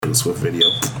Taylor Swift video.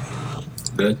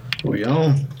 Good. We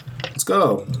on. Let's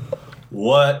go.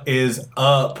 What is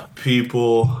up,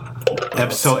 people?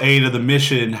 Episode 8 of The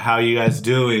Mission. How you guys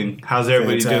doing? How's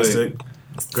everybody doing?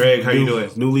 Greg, how you doing?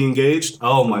 Newly engaged?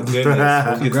 Oh my goodness. We'll get to that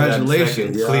in a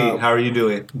Congratulations. second. Clete, how are you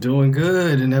doing? Doing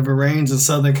good. It never rains in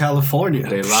Southern California.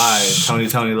 They lied. Tony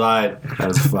lied. That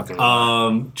was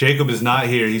fucking Jacob is not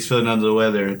here. He's feeling under the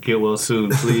weather. Get well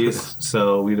soon, please,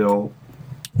 so we don't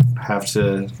have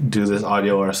to do this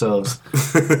audio ourselves.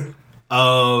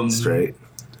 Straight.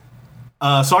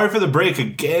 Sorry for the break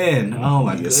again. Oh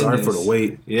my goodness. Sorry for the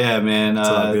wait. Yeah, man. It's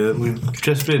all good. We've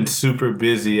just been super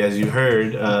busy, as you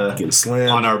heard. Getting slammed.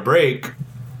 On our break,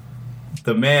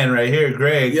 the man right here,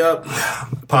 Greg. Yep.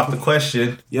 Popped the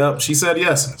question. Yep. She said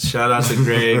yes. Shout out to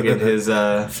Greg and his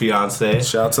fiance.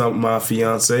 Shout out to my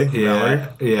fiance, Yeah, Valerie.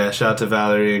 yeah. Shout out to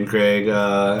Valerie and Greg.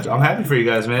 I'm happy for you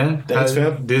guys, man. Thanks,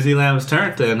 fam. Disneyland was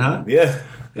turned then, huh? Yeah.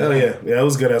 Hell yeah. Yeah, it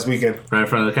was a good ass weekend. Right in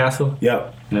front of the castle.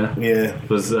 Yep. Yeah. Yeah.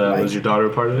 Was your daughter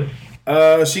a part of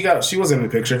it? She wasn't in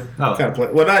the picture. Oh. Kind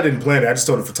of well, I didn't plan it. I just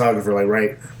told the photographer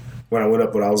right when I went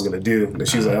up what I was gonna do, and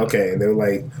she was like, okay. And they were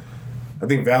like, I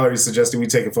think Valerie suggested we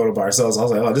take a photo by ourselves. I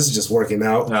was like, oh, this is just working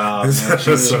out. Oh, man.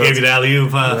 She gave you the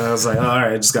alley-oop, huh? And I was like, all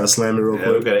right, just gotta slam it real Yeah,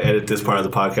 quick. we gotta edit this part of the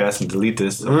podcast and delete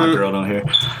this so my girl don't hear.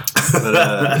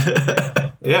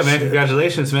 But yeah, man,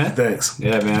 congratulations, man. Thanks.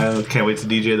 Yeah, man, I can't wait to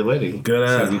DJ the wedding. Good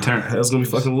ass. You turn. That was gonna be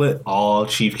fucking lit. All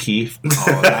Chief Keef.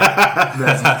 All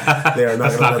that. They are not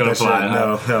That's gonna not gonna let that fly, shit. huh?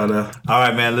 No, hell no. All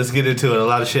right, man, let's get into it. A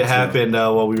lot of shit happened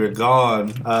while we were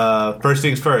gone. First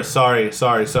things first. Sorry.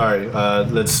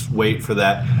 Let's wait for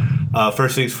that.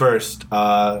 First things first.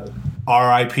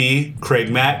 R.I.P.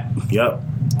 Craig Mack. Yep.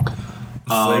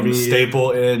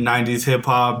 Staple in 90s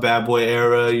hip-hop, Bad Boy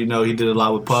era. You know, he did a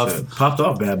lot with Puff. Shit. Popped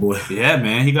off Bad Boy. Yeah,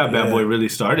 man. He got Bad Boy really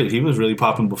started. He was really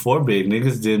popping before Big.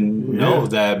 Niggas didn't know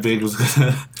that Big was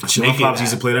going to make it. Pops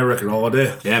used to play that record all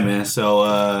day. Yeah, man.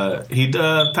 So he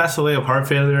passed away of heart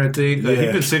failure, I think.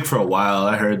 He'd been sick for a while.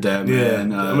 I heard that,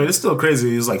 man. I mean, it's still crazy.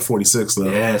 He was like 46, though.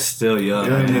 Yeah, still young.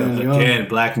 Yeah, man. young. Again,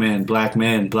 black men,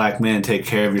 take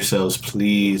care of yourselves,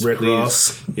 please. Rick please.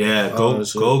 Ross. Yeah,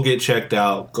 go get checked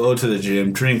out. Go to the gym.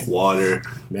 Drink water.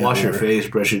 Wash your face.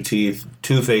 Brush your teeth.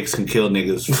 Toothaches can kill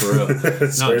niggas for real.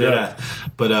 No, do that.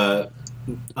 But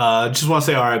just want to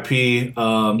say R.I.P.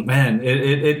 Man,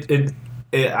 it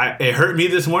hurt me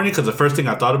this morning because the first thing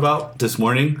I thought about this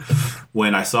morning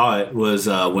when I saw it was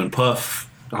when Puff.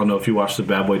 I don't know if you watched the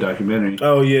Bad Boy documentary.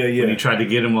 Oh, yeah. When he tried to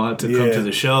get him on to come to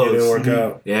the shows. It didn't work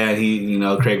out. Yeah,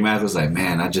 Craig Mack was like,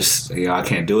 man, I I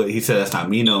can't do it. He said, that's not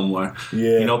me no more.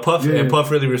 Yeah. Puff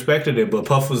really respected it, but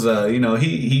Puff was, you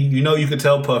could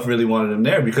tell Puff really wanted him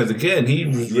there because, again, he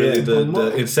was really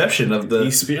the inception of the... He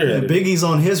spearheaded. Biggie's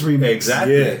on his remix.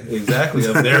 Exactly.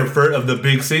 Of the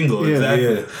big single. Yeah,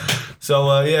 exactly. Yeah. So,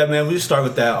 man, we just start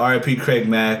with that. R.I.P. Craig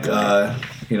Mack. Love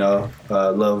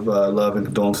and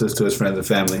condolences to his friends and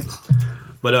family.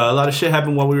 But a lot of shit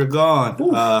happened while we were gone.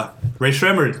 Ray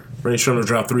Sremmurd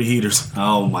dropped 3 heaters.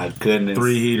 Oh my goodness.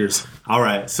 3 heaters. All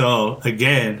right. So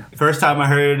again, first time I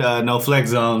heard No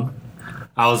Flex Zone,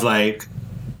 I was like,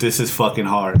 this is fucking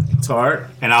hard. It's hard.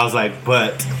 And I was like,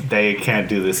 but they can't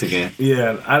do this again.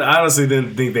 Yeah, I honestly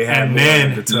didn't think they had. And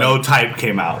then No Type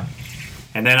came out.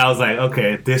 And then I was like,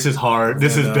 okay, this is hard.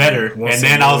 This is better. And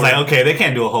then I was like, okay, they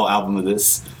can't do a whole album of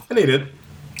this. And they did.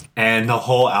 And the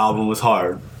whole album was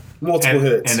hard. Multiple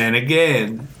hits. And then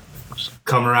again,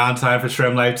 come around time for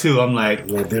Shrem Life 2, I'm like,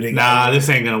 this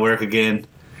ain't going to work again.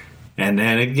 And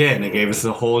then again, they gave us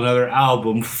a whole other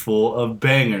album full of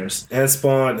bangers. And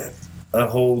spawned a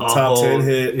whole top 10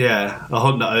 hit. Yeah. A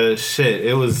whole shit.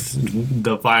 It was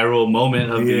the viral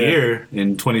moment of the year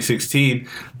in 2016.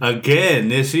 Again,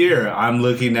 this year, I'm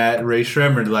looking at Ray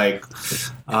Sremmurd like,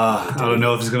 I don't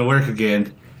know if it's going to work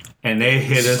again. And they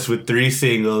hit us with 3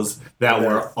 singles that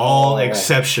were all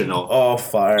exceptional. All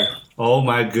fire. Oh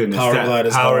my goodness.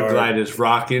 Power Glide is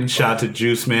rocking. Shout out to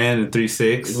Juice Man and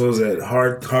 3-6. What was that?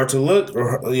 Hard to Look?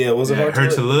 Was it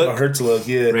Hard to Look? Hard to Look,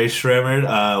 yeah. Ray Sremmurd.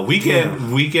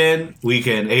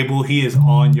 Weeknd. Abel, he is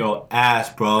on your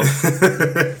ass, bro.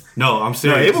 No, I'm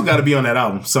serious. No, Abel got to be on that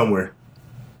album somewhere.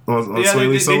 On they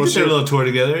did a little tour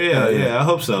together. Yeah, I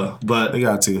hope so. But they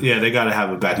got to. Yeah, they got to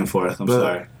have it back and forth. I'm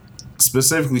sorry.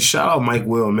 Specifically, shout out Mike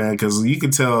Will, man, because you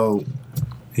can tell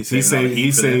he's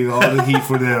saving all the heat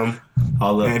for them.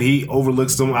 And he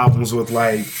overlooks them albums with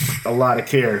like a lot of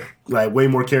care, like way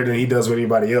more care than he does with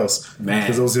anybody else. Man,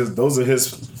 because those are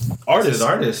his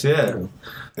artists. Yeah.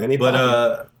 Yeah,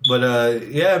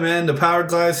 man, the Power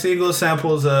Glide single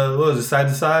samples. What was it? Side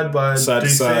to Side by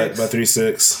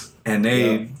 3-6. And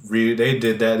they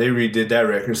did that. They redid that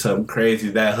record something crazy.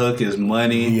 That hook is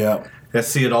money. Yep. I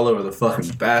see it all over the fucking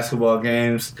basketball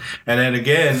games. And then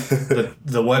again,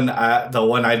 the one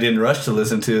I didn't rush to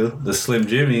listen to, the Slim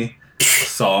Jimmy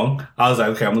song. I was like,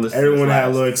 okay, I'm gonna listen. Everyone to this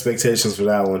had low expectations for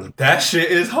that one. That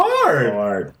shit is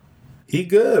hard. He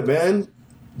good, man.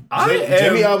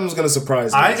 Jimmy album's gonna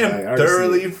surprise me. I am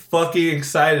thoroughly fucking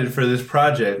excited for this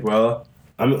project, bro.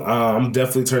 I'm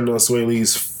definitely turning on Sway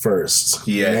Lee's first.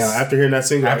 Yes. Now, after hearing that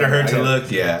single, after Hurt to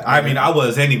Look, yeah. I mean, I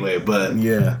was anyway, but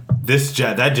yeah,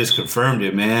 that just confirmed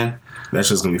it, man. That's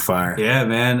just gonna be fire. Yeah,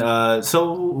 man.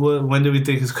 So when do we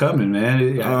think it's coming, man?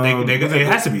 It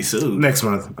has to be soon. Next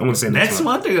month. I'm gonna say next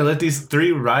month. They're gonna let these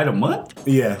three ride a month.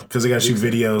 Yeah, because they gotta shoot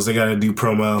videos, they gotta do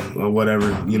promo or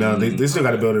whatever. You know, they still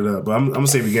gotta build it up. But I'm gonna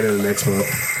say beginning of next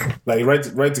month, like right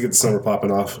to get the summer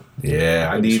popping off.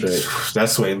 Yeah, I need that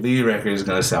Sway Lee record is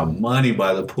gonna sound money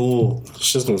by the pool.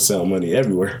 It's just gonna sound money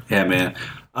everywhere. Yeah, man.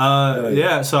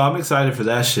 So I'm excited for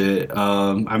that shit.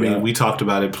 I mean, we talked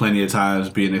about it plenty of times,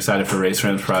 being excited for Race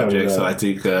Friends project. So I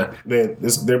think,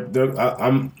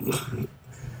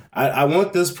 I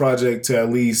want this project to at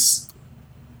least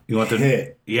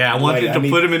hit. Yeah, I want it to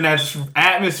put him in that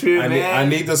atmosphere, man. I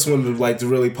need this one to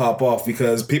really pop off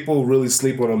because people really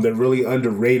sleep on them. They're really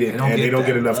underrated and they don't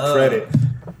get enough credit.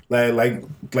 Like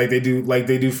they do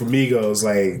for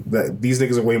Migos. These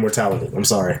niggas are way more talented. I'm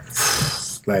sorry.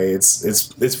 Like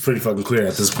it's pretty fucking clear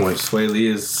at this point. Sway Lee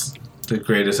is the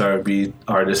greatest R&B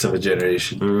artist of a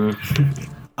generation.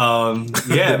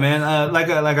 Yeah, man. Like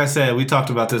I said, we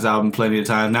talked about this album plenty of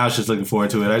times. Now it's just looking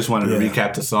forward to it. I just wanted to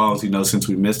recap the songs, since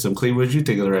we missed them. Cleve, what did you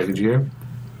think of the record? Did you hear?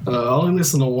 I only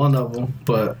listened to one of them,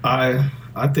 but I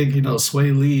think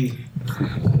Sway Lee.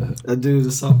 That dude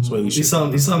is something. He's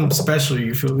something special.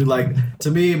 You feel me? Like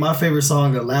to me, my favorite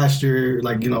song of last year,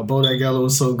 Bodak Yellow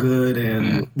was so good,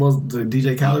 and was the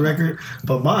DJ Khaled record.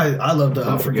 But I love the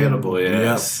Unforgettable.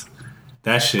 Yes,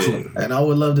 that shit. And I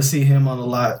would love to see him on a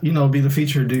lot. Be the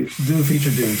feature dude. Do feature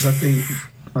dudes. I think.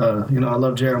 I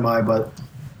love Jeremiah, but.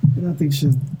 I think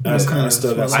she's. I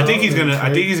think he's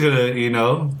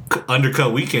gonna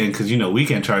undercut Weeknd because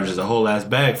Weeknd charges a whole ass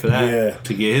bag for that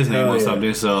to get his name on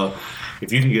something. So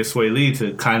if you can get Sway Lee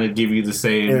to kind of give you the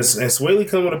same, and Sway Lee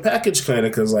come with a package kind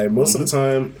of because most of the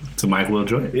time it's a Mike Will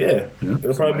joint. Yeah,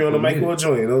 it'll probably be on a Mike Will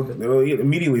joint. It'll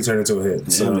immediately turn into a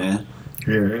hit. Yeah, man.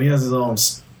 Yeah, and he has his own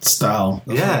style.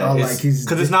 Because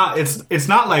it's not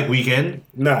like Weeknd.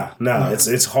 Nah,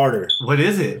 it's harder. What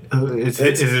is it? Is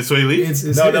it Sway Lee? It's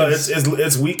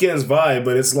Weeknd's vibe,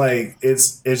 but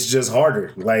it's just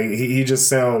harder. Like he just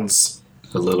sounds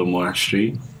a little more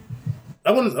street. I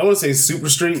wouldn't say super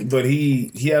street, but he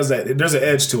has that. There's an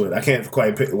edge to it. I can't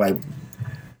quite pick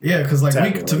Yeah, because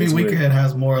to me, Weeknd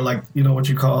has more what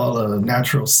you call a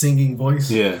natural singing voice.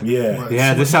 Yeah.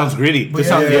 This sounds gritty. That's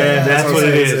what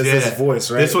it is. It's his voice,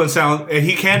 right? This one sounds, and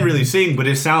he can really sing, but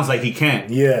it sounds like he can't.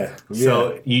 Yeah.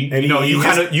 So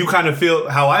you kind of feel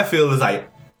how I feel is like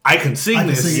I can sing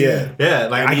this. Yeah.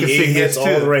 I can sing this too.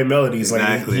 All the right melodies.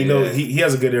 Exactly. He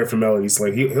has a good ear for melodies.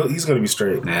 Like he's gonna be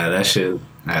straight. Yeah, that shit.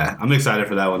 Yeah, I'm excited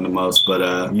for that one the most.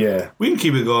 But we can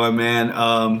keep it going, man.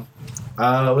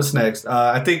 What's next?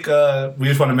 I think we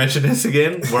just want to mention this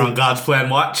again. We're on God's Plan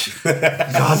Watch.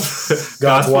 God's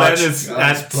Plan is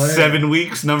at 7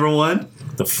 weeks, number 1.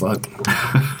 The fuck?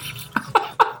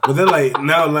 But then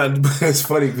now it's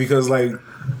funny because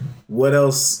what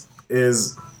else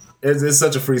is... It's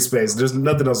such a free space. There's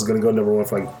nothing else is going to go number 1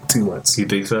 for 2 months. You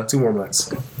think so? 2 more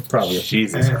months. Probably.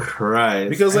 Jesus Christ.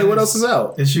 Because what else is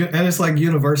out? It's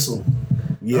universal.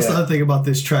 Yeah. That's the other thing about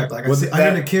this track. I hear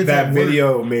the kids that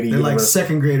video made it. They're universal.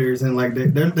 Second graders, and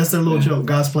that's their little joke.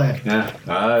 God's plan. Yeah.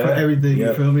 For everything.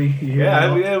 You feel me?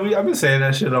 I've been saying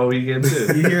that shit all weekend too.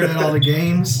 You hear it in all the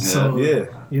games. So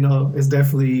it's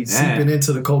definitely seeping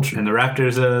into the culture. And the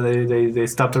Raptors, they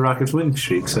stopped the Rockets' winning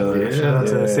streak. So shout out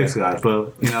to the 6 guys.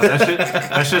 But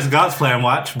that's just God's Plan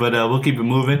watch. But we'll keep it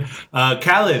moving.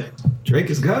 Khaled. Drake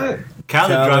is good.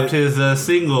 Khaled dropped his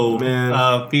single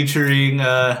featuring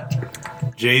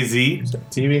Jay-Z.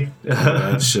 TV?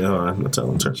 Shit, hold on. I'll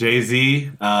tell him.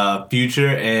 Jay-Z, Future,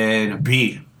 and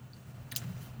B.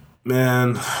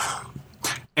 Man.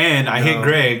 And I hit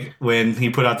Greg when he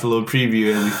put out the little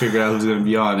preview and we figured out who's going to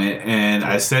be on it. And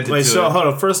I sent it to him. Hold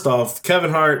on. First off,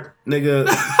 Kevin Hart, nigga.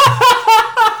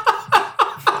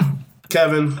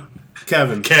 Kev.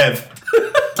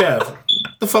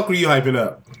 The fuck were you hyping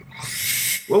up?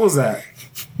 What was that?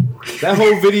 That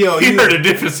whole video. He heard a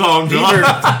different song, John.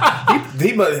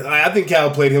 I think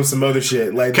Khaled played him some other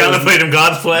shit. Like Khaled played him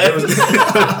God's Plan.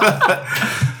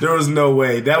 There was no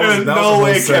way. There was no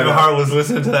way Kevin Hart was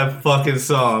listening to that fucking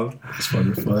song. It's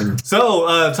funny.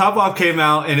 So, Top Off came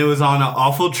out and it was on an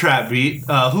awful trap beat.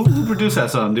 Who produced that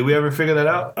song? Did we ever figure that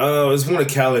out? It's one of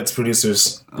Khaled's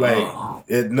producers. No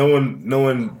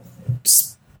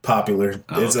one's popular.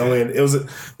 It's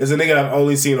a nigga I've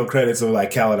only seen on credits of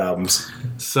like Khaled albums.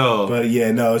 So, but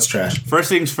yeah, no, it's trash. First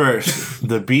things first,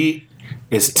 the beat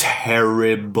is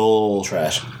terrible.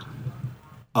 Trash.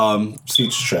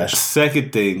 Future's trash.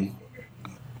 Second thing,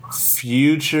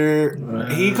 Future.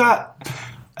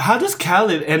 How does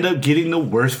Khaled end up getting the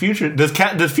worst Future? Does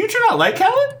Future not like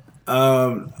Khaled?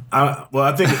 I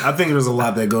think there's a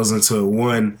lot that goes into it.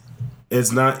 One,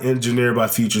 it's not engineered by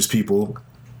Future's people.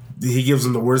 He gives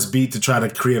them the worst beat to try to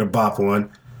create a bop on.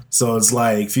 So it's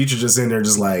like Future just in there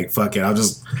just like, fuck it, I'll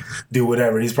just do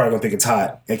whatever. He's probably gonna think it's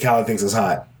hot. And Khaled thinks it's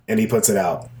hot. And he puts it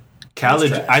out.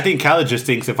 I think Khaled just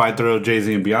thinks if I throw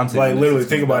Jay-Z and Beyonce, like literally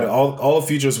think about it. All of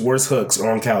Future's worst hooks are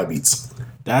on Khaled beats.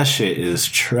 That shit is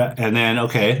And then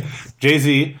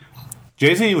Jay-Z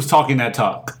was talking that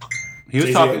talk.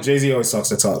 Jay-Z always talks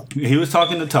that talk. He was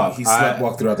talking the talk. He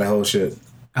sleptwalked throughout that whole shit.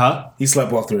 Huh? He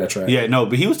sleptwalked through that track. Yeah, no,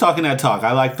 but he was talking that talk.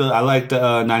 I like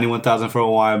the 91,000 for a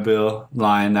wine bill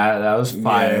line. That was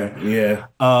fire. Yeah.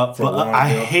 But I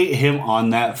hate him on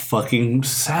that fucking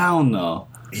sound though.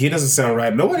 He doesn't sound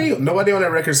right. Nobody on that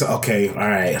record said, okay, all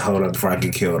right, hold on before I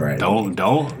get killed, right? Don't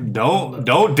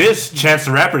diss Chance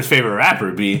the Rapper's favorite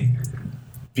rapper, B.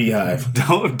 Beehive.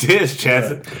 Don't diss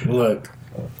Chance. Look.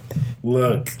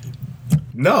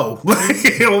 No.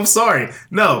 I'm sorry.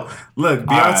 No. Look,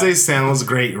 Beyonce sounds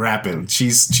great rapping. She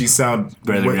sounds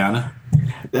better than Rihanna.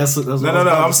 That's no.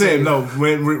 I'm saying no.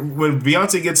 When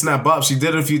Beyonce gets in that bop, she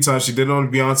did it a few times. She did it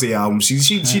on the Beyonce album.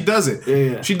 She does it.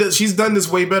 Yeah. She's done this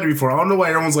way better before. I don't know why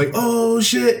everyone's like, oh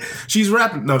shit, she's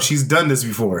rapping. No, she's done this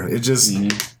before. It just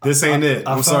this ain't it.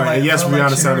 I'm sorry. Like, and yes,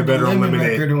 Rihanna sounded better on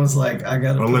Lemonade. Record was like, I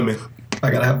gotta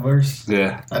have a verse.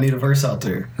 Yeah. I need a verse out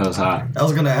there. That was hot. I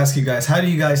was gonna ask you guys, how do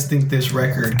you guys think this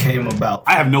record came about?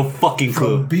 I have no fucking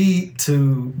clue. From beat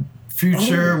to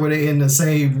Future, were they in the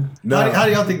same? No. How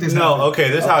do y'all think this happened? Okay,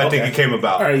 this is how I think it came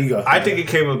about. All right, you go. I think it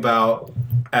came about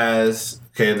as,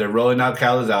 they're rolling out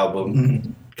Khaled's album.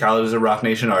 Mm-hmm. Khaled is a Rock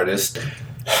Nation artist.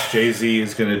 Jay-Z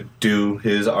is going to do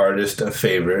his artist a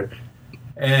favor.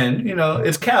 And,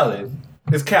 it's Khaled.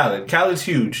 It's Khaled. Khaled's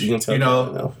huge. It is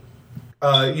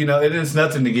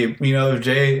nothing to get,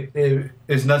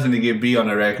 it's nothing to get B on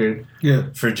the record. Yeah.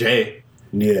 For Jay.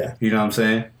 Yeah. You know what I'm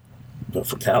saying? But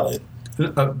for Khaled.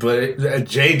 But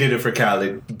Jay did it for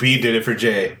Khaled. B did it for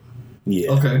Jay. Yeah.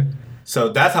 Okay. So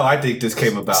that's how I think this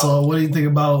came about. So what do you think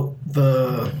about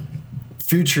the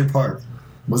Future part?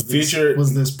 Was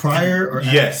this prior or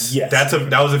yes.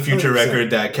 That was a Future 100%. Record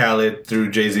that Khaled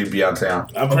threw Jay-Z and Beyonce on.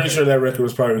 I'm pretty sure that record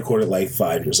was probably recorded like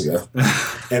 5 years ago,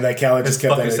 and that Khaled just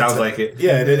kept that. Sounds like it.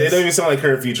 Yeah, it don't even sound like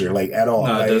her Future like at all.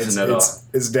 No, like, it doesn't at all.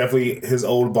 It's definitely his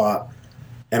old bop,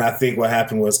 and I think what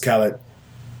happened was Khaled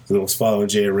was following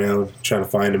Jay around trying to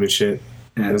find him and shit.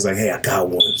 Yeah. And it was like, hey, I got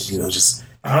one.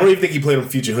 I don't even think he played on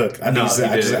Future Hook. I think he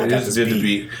just did the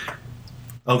beat.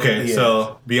 Okay, yeah.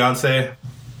 So Beyonce.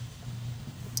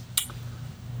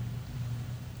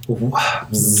 What?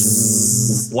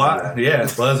 Yeah,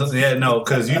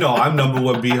 because I'm number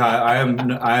one Beehive. I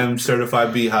am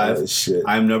certified Beehive. Oh, shit.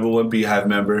 I am number one Beehive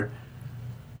member.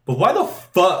 But why the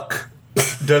fuck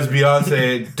does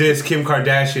Beyonce diss Kim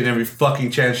Kardashian every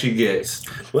fucking chance she gets?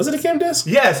 Was it a Kim diss?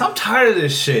 Yes, I'm tired of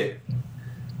this shit.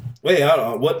 Wait, I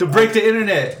don't know. What? To break the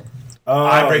internet.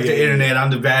 I break the internet.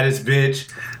 I'm the baddest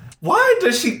bitch. Why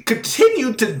does she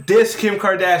continue to diss Kim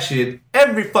Kardashian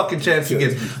every fucking chance she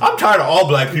gets? I'm tired of all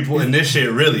black people in this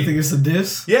shit, really. You think it's a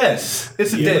diss? Yes,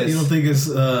 it's a diss. You don't think it's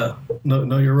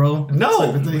know your role?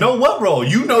 No. Know what role?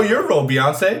 You know your role,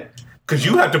 Beyonce. Because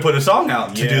you have to put a song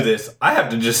out to do this. I have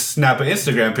to just snap an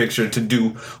Instagram picture to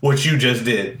do what you just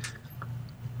did.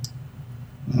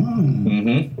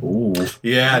 Mm-hmm. Ooh.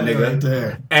 Yeah, nigga. Right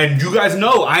there. And you guys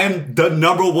know I am the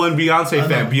number one Beyonce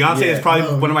fan. Beyonce is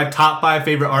probably one of my top 5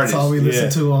 favorite artists. That's all we listen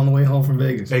to on the way home from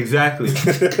Vegas. Exactly.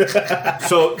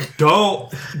 So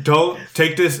don't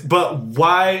take this. But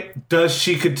why does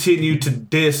she continue to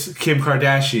diss Kim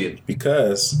Kardashian?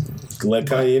 Because let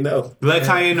Kanye know. Let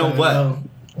Kanye know what?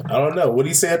 I don't know. What did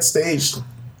he say at the stage?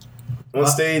 On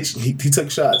stage, he took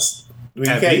shots. You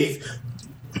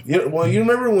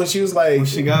remember when she was like... When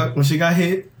she got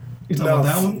hit? You talking about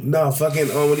that one? No, fucking...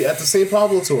 at the St.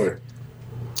 Pablo tour.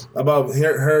 About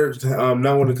her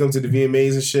not wanting to come to the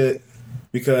VMAs and shit.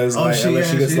 Because unless she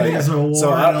gets like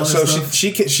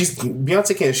she's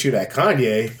Beyonce can't shoot at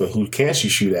Kanye, but who can she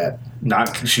shoot at?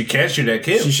 She can't shoot at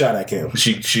Kim. She shot at Kim.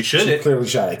 She clearly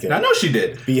shot at Kim. I know she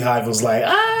did. Beehive was like,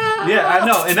 yeah, I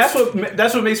know, and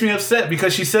that's what makes me upset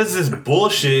because she says this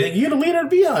bullshit. Like, you're the leader of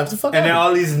Beehive. The fuck. And then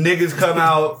all these niggas come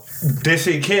out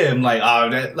dissing Kim, like,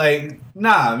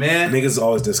 nah, man. Niggas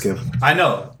always diss Kim. I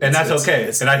know, and that's okay.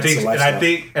 And I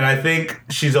think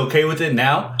she's okay with it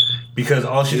now. Because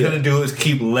all she's gonna do is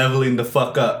keep leveling the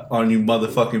fuck up on you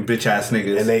motherfucking bitch ass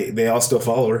niggas. And they all still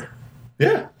follow her.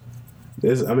 Yeah.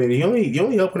 You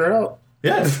only helping her out.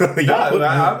 Yeah. No,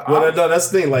 that's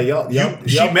the thing. Like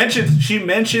she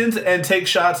mentions and takes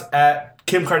shots at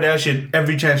Kim Kardashian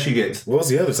every chance she gets. What was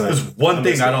the other time? There's one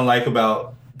thing I don't like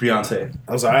about Beyonce.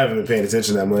 I'm sorry, I haven't been paying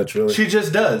attention that much, really. She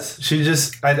just does.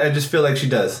 I just feel like she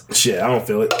does. Shit, I don't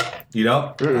feel it. You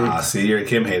don't? See, you're a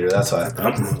Kim hater. That's why.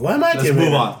 Why am I Kim hater? Let's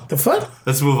move on. The fuck?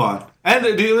 Let's move on. And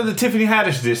the Tiffany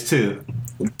Haddish dish, too.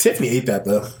 Tiffany ate that,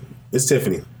 though. It's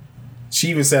Tiffany. She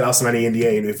even said, I'll sign the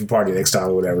NDA if you party next time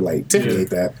or whatever. Like, Tiffany ate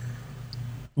that.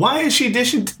 Why is she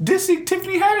dissing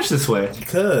Tiffany Haddish this way?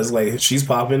 Because, like, she's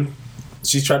popping.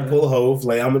 She's trying to pull a Hove.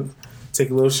 Like, I'm going to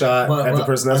take a little shot at the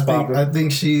person that's popping. I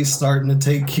think she's starting to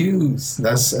take cues.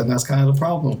 That's kind of the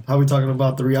problem. How we talking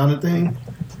about the Rihanna thing?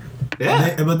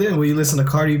 Yeah. But then when you listen to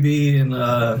Cardi B and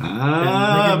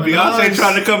Beyonce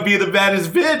trying to come be the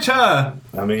baddest bitch, huh?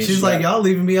 I mean, she's like, y'all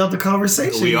leaving me out the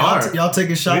conversation. We are. Y'all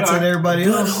taking shots at everybody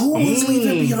else. Who is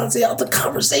leaving Beyonce out the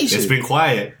conversation? It's been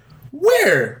quiet.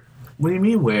 Where? What do you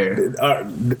mean where?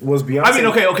 Was Beyonce? I mean,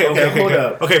 okay. Hold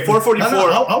up. Okay,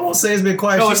 444. I won't say it's been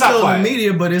quiet. No, She's still in the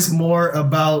media, but it's more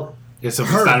about It's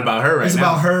not about her right now. It's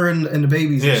about her and the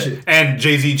babies and shit. And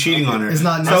Jay-Z cheating on her. It's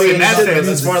not so in that sense,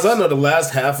 as far as I know, the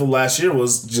last half of last year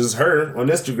was just her on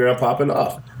Instagram popping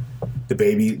off. The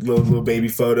baby, little baby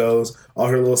photos, all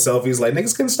her little selfies. Like,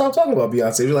 niggas couldn't stop talking about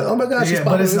Beyonce. You're like, oh my God, she's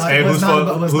popping. But it's not, hey, whose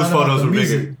photos were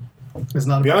bigger? It's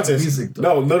not about Beyonce's music, though.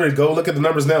 No, literally, go look at the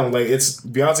numbers now. Like,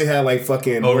 Beyonce had like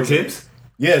fucking over Kim's.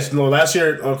 Yes, no. Last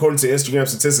year, according to Instagram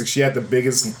statistics, she had the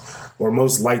biggest or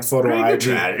most liked photo on IG.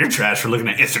 You're trash for looking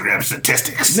at Instagram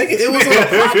statistics. Nigga, it was on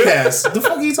a podcast. The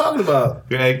fuck are you talking about?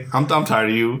 Greg, I'm tired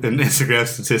of you and Instagram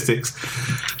statistics.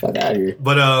 Fuck out of here.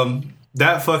 But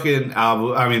that fucking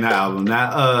album,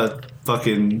 that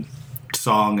fucking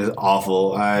song is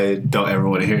awful. I don't ever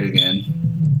want to hear it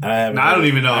again. I don't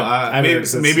even know.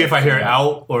 Maybe if I hear it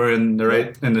out or in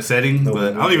the setting,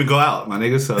 but I don't even go out, my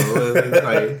nigga. So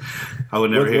I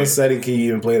would never hear it. What setting can you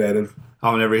even play that in?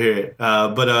 I would never hear it.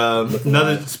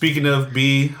 But speaking of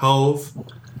B, Hove,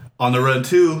 On the Run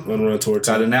 2. On the Run Tour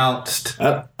 2 got announced.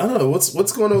 I don't know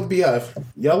what's going on with Beehive.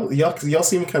 Y'all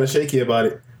seem kind of shaky about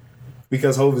it.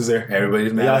 Because Hove is there.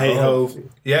 Everybody's mad. Y'all hate Hove.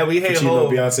 Yeah, we hate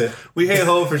Hove. Beyonce. We hate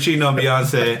Hove for cheating on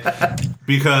Beyonce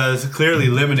because clearly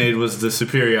Lemonade was the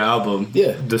superior album.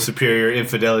 Yeah. The superior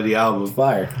infidelity album.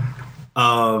 Fire.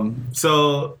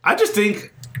 So I just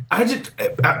think I don't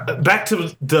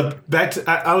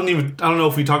know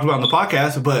if we talked about it on the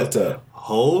podcast, but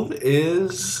Hove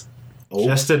is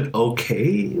just an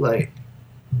okay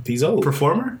he's old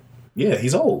performer. Yeah,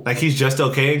 he's old. Like he's just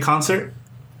okay in concert.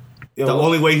 The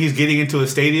only way he's getting into a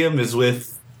stadium is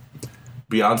with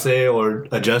Beyonce or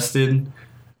a Justin.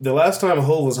 The last time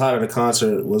Hove was hot at a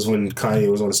concert was when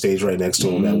Kanye was on the stage right next to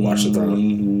him at Watch the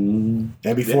Throne.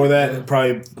 And before that,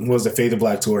 probably was the Fade to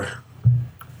Black tour.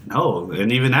 No,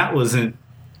 and even that wasn't.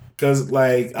 Because,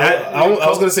 I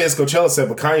was going to say it's Coachella set,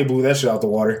 but Kanye blew that shit out the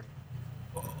water.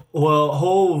 Well,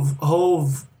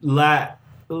 Hove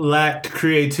lacked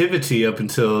creativity up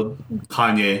until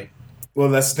Kanye. Well,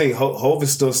 that's the thing. Hove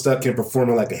is still stuck in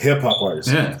performing like a hip hop artist.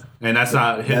 Yeah, and that's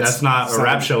not a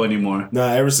rap show anymore.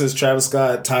 Nah, ever since Travis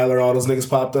Scott, Tyler, all those niggas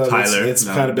popped up, it's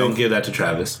kind of been. Don't give that to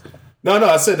Travis. No,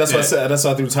 I said that's what I said. That's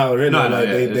why I threw Tyler in.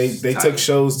 They took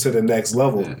shows to the next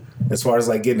level as far as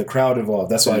getting the crowd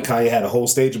involved. That's why Kanye had a whole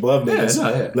stage above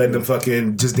niggas, letting them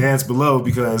fucking just dance below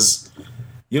because.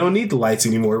 You don't need the lights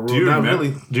anymore. Do you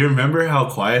remember how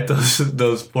quiet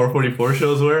those 444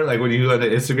 shows were? Like when you go on the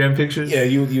Instagram pictures? Yeah,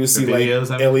 you would see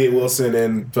videos, Elliot Wilson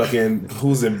and fucking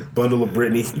who's in Bundle of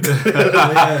Britney.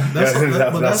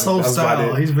 That's whole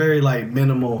style. He's very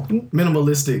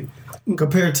minimalistic.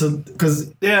 Compared to,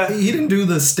 because he didn't do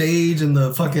the stage and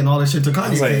the fucking all that shit to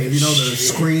Kanye came, the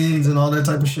screens and all that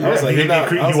type of shit. I was like, he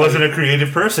wasn't a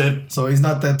creative person, so he's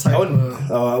not that type.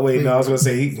 I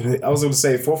was gonna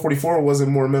say 444 wasn't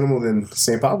more minimal than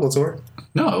St. Pablo tour.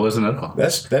 No, it wasn't at all.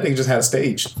 That nigga just had a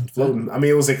stage floating. I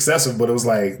mean, it was excessive, but it was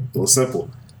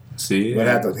simple. See, but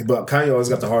Kanye always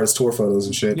got the hardest tour photos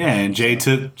and shit. Yeah, and Jay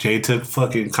took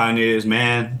fucking Kanye's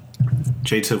man.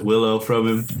 Jay took Willow from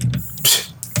him.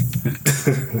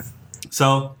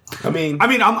 So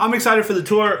I'm excited for the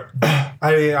tour.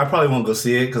 I probably won't go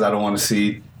see it because I don't want to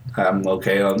see. I'm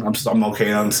okay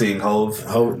on seeing Hove.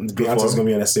 Beyonce's gonna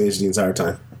be on that stage the entire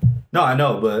time. No, I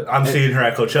know, but I'm seeing her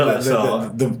at Coachella.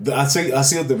 I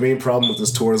see what the main problem with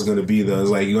this tour is going to be, though. Is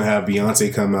like you're gonna have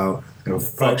Beyonce come out and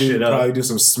probably do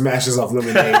some smashes off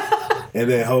Lemonade,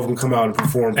 and then Hov can come out and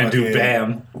perform and do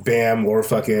Bam, or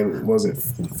fucking what was it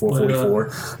 444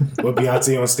 with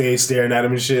Beyonce on stage staring at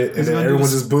him and shit, and then everyone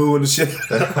just booing and shit.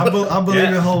 I believe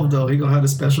in Hov though. He gonna have a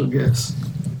special guest.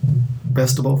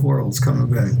 Best of both worlds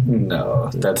coming back. No,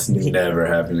 that's never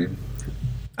happening.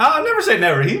 I'll never say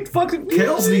never. He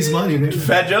Kales needs money, nigga.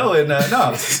 Fat Joe and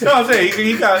I'm saying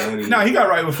he got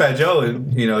right with Fat Joe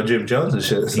and Jim Jones and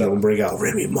shit. He gonna bring out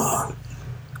Remy Ma.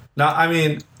 No, I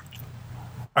mean,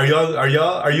 are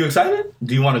you excited?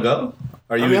 Do you want to go?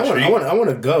 Are you intrigued? I want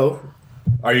to go.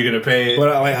 Are you gonna pay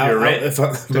your rent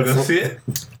to go see it?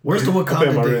 Where's the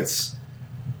Wakanda dates?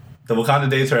 The Wakanda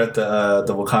dates are at the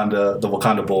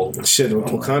Wakanda Bowl. Shit,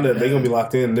 Wakanda, they're gonna be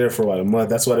locked in there for like a month.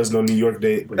 That's why there's no New York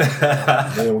date. And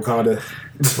Wakanda.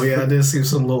 Well, yeah, I did see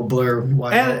some little blur.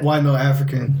 Why no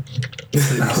African?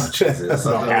 That's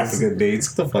not African dates.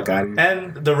 Get the fuck out of here.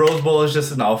 And the Rose Bowl is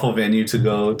just an awful venue to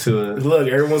go to. Look,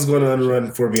 everyone's going to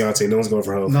unrun for Beyonce. No one's going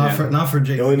for Hov. Not for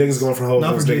Jay-Z. The only niggas going for Hov.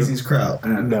 Not for Jay-Z's crowd.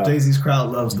 No. Jay-Z's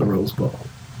crowd loves the Rose Bowl.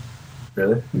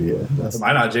 Really? Yeah. Am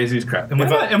I not Jay-Z's crowd? Am I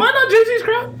not Jay-Z's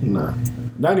crowd? Nah.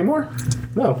 Not anymore.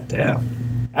 No.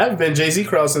 Damn. I haven't been Jay-Z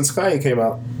crowd since Kanye came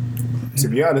out. To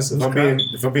be honest, if I'm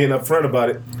being upfront about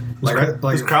it. Like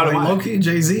low-key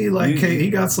Jay-Z, he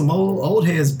got some old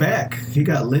heads back. He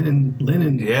got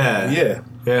Lennon. Yeah.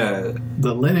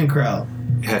 The Lennon crowd.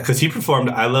 Yeah, because he performed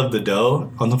 "I Love the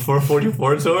Dough" on the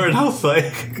 444 tour, and I was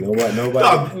like,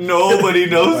 nobody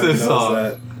knows this song.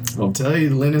 That. I'll tell you,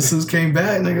 the Lennon suits came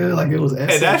back, nigga, like it was. And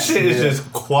that shit is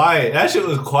just quiet. That shit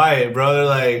was quiet, brother.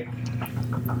 Like,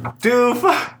 dude,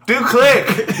 click. Dude,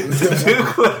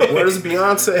 click. Where's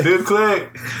Beyonce? Dude,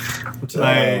 click.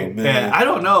 Like, yeah, I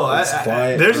don't know.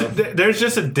 There's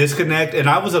just a disconnect, and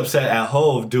I was upset at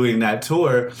Hov doing that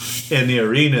tour in the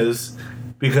arenas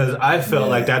because I felt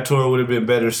like that tour would have been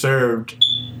better served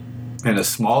in a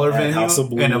smaller venue,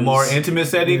 in a more intimate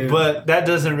setting. Yeah. But that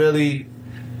doesn't really.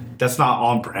 That's not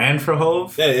on brand for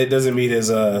Hov. Yeah, it doesn't meet his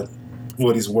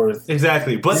what he's worth.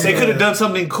 Exactly, but they could have done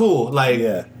something cool, like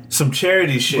some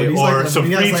charity shit or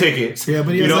some free tickets. Yeah,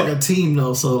 but he has like a team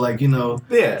though, so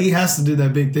he has to do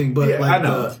that big thing. But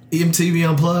the MTV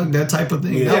Unplugged, that type of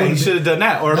thing. Yeah, he should have done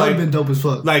that, or that would have been dope as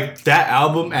fuck. Like that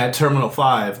album at Terminal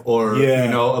 5, or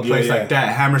a place like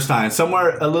that, Hammerstein,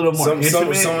 somewhere a little more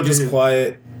intimate. Someone just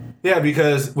quiet. Yeah,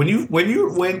 because when people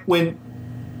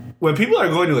are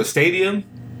going to a stadium.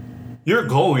 You're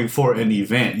going for an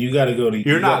event. You got to go to.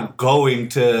 You're not going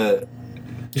to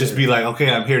just be like, okay,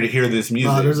 I'm here to hear this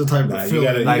music. There's a type of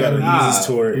feeling. You got to use this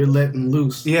tour. You're letting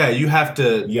loose. Yeah, you have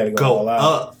to. You got to go all out.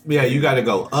 Up. Yeah, you got to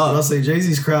go up. I'll say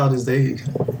Jay-Z's crowd is they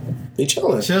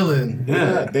chilling.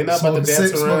 Yeah, they're not about to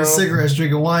dance around. Smoking cigarettes,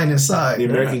 drinking wine inside. The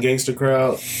American Gangster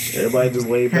crowd. Everybody just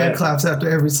laid back. Hand claps after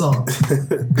every song.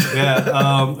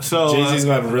 So Jay-Z's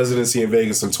gonna have a residency in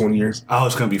Vegas in 20 years. Oh,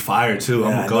 it's gonna be fire too.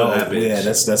 I'm gonna go to that bitch. Yeah,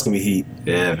 that's gonna be heat.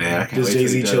 Yeah, man. I can't just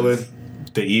Jay-Z chilling.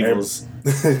 The Evils.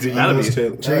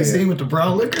 Jay-Z with the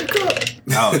brown liquor cup.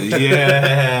 Oh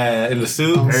yeah, in the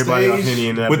suit. Everybody on Henny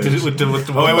in that with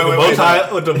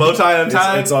the bow tie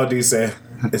untied. It's all Duce.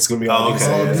 It's gonna be all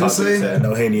Duce.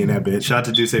 No Henny in that bitch. Shout out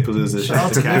to Duce Palooza. Shout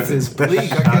out to Memphis.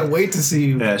 Bleak. I can't wait to see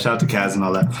you. Yeah, shout out to Kaz and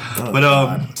all that.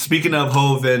 But speaking of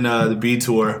Hov and the B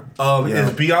tour, is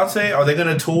Beyonce? Are they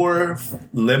gonna tour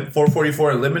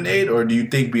 444 and Lemonade, or do you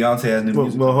think Beyonce has new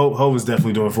music? Well, Hov is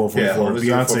definitely doing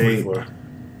 444. Yeah, Beyonce.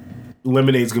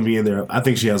 Lemonade's gonna be in there. I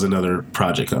think she has another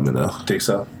project coming though. Think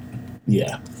so?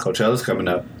 Yeah. Coachella's coming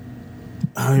up.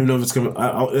 I don't even know if it's coming.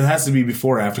 It has to be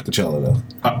before or after Coachella though.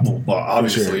 Well,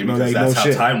 obviously, because that's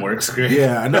how time works. Great.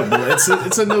 Yeah, I know, but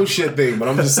it's a no shit thing. But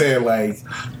I'm just saying, like,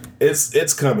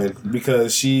 it's coming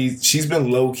because she's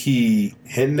been low key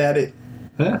hinting at it.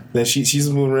 Yeah. Then she's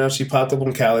moving around. She popped up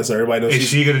on Khaled, so everybody knows. Is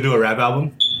she gonna do a rap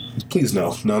album? Please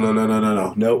no.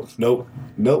 Nope.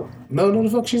 The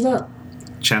fuck she's not.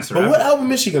 Chance the But Rapper. what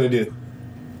album is she gonna do?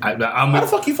 How the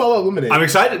fuck you follow Lemonade? I'm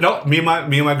excited. No, me and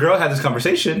my girl had this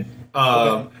conversation.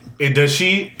 Does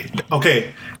she?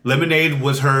 Okay, Lemonade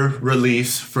was her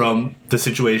release from the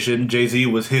situation. Jay-Z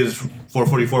was his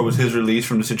 444 was his release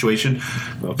from the situation.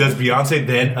 Okay. Does Beyonce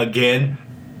then again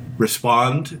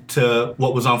respond to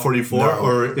what was on 44,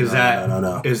 or is that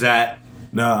is that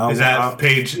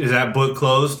book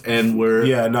closed and we're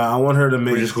I want her to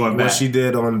make just going what back. she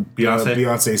did on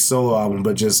Beyonce's solo album,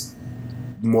 but just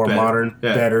more modern,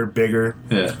 better, bigger.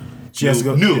 Yeah. She has to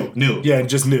go new. Yeah,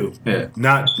 just new. Yeah.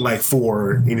 Not like 4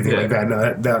 or anything like that.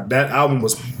 No, that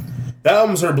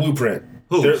album's her blueprint.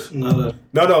 Who's? No,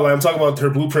 I'm talking about her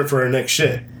blueprint for her next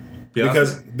shit. Beyonce?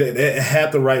 Because it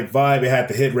had the right vibe, it had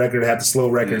the hit record, it had the slow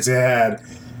records,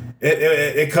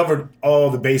 it covered all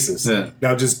the bases. Yeah.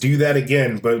 Now just do that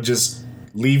again, but just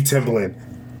leave Timbaland.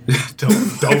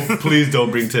 Please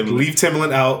don't bring Timbaland. Leave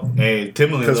Timbaland out. Hey,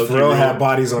 Timbaland, because Pharrell had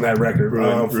bodies on that record.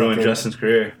 Ruined Justin's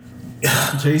career.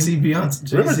 Jay-Z X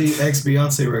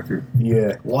Beyonce record.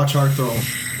 Yeah. Watch Our Throne.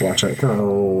 Watch Our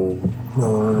Throne.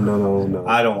 No.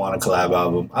 I don't want a collab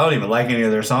album. I don't even like any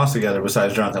of their songs together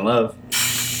besides Drunken Love.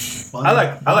 I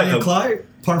like Clyde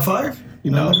Part 5.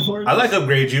 You know, I like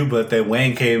Upgrade You, but then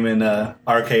Wayne came and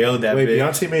RKO'd that. Wait,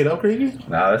 Beyonce made Upgrade You?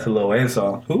 Nah, that's a Lil Wayne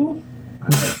song. Who?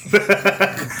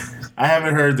 I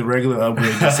haven't heard the regular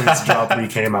Upgrade You since Drop 3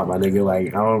 came out, my nigga. Like,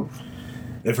 I don't.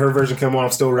 If her version come on, I'm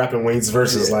still rapping Wayne's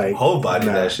verses. Like, whole body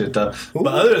that shit though. Ooh.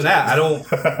 But other than that,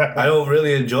 I don't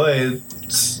really enjoy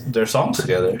their songs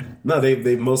together. No,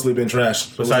 they've mostly been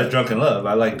trash. Besides Drunken Love,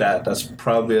 I like that. That's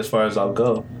probably as far as I'll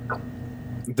go.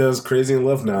 Does Crazy in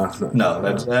Love? No,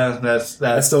 that's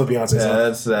still a Beyonce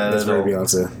song. That's very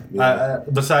Beyonce. Yeah.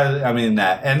 Besides, I mean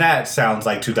that sounds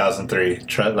like 2003.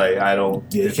 Like I don't.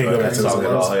 Yeah, you can't go back to song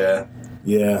at all.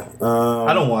 Yeah.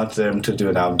 I don't want them to do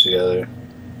an album together.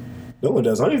 No one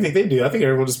does. I don't even think they do. I think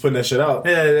everyone's just putting that shit out.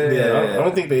 Yeah. I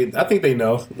don't think they. I think they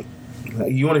know.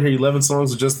 You want to hear 11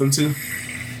 songs with just them two?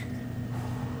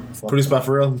 Produced by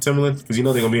Pharrell and Timbaland? Because you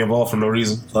know they're going to be involved for no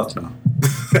reason. Fuck no.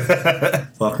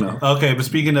 Fuck no. Okay, but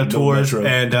speaking of tours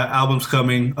and albums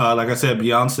coming, like I said,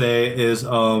 Beyonce is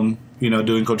doing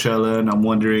Coachella, and I'm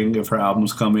wondering if her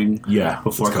album's coming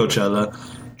before Coachella.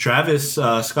 Travis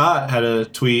Scott had a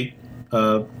tweet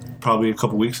probably a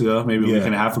couple weeks ago, maybe a week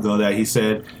and a half ago, that he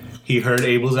said he heard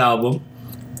Abel's album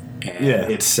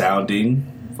and it's sounding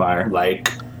fire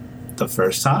like the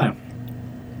first time.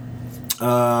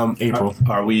 April.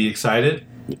 Are we excited?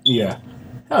 Yeah.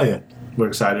 Hell yeah. We're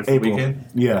excited for Weeknd?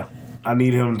 Yeah. I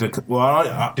need him to...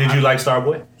 Well, Did you like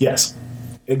Starboy? Yes.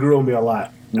 It grew on me a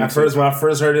lot. When I first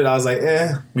heard it, I was like,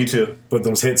 Me too. But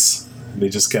those hits, they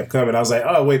just kept coming. I was like,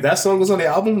 oh, wait, that song was on the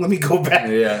album? Let me go back.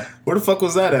 Yeah. Where the fuck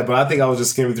was that at? But I think I was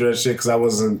just skimming through that shit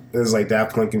because it was like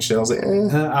Daft Punk and shit. I was like,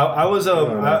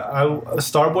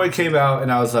 Starboy came out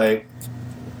and I was like,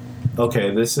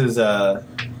 okay, this is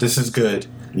good.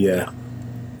 Yeah.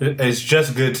 It's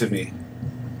just good to me.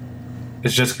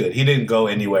 It's just good. He didn't go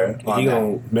anywhere.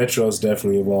 Metro's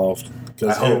definitely evolved.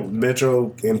 Because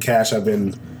Metro and Cash have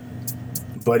been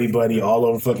buddy all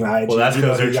over fucking IG. Well, that's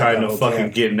because they're trying to fucking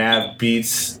get Nav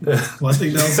beats. Well, I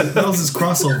think that was his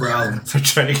crossover album. They're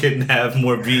trying to get Nav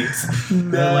more beats.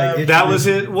 That was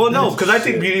it. Well, no, because I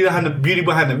think Beauty Behind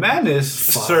the Madness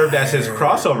served as his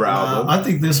crossover album. I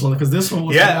think this one, because this one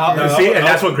was... and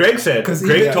that's what Greg said.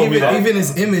 Greg told me that. Even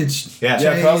his image. Yeah,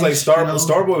 because I was like,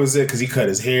 Starboy was it because he cut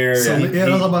his hair. I was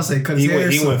about to say, cut his hair.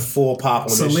 He went full pop on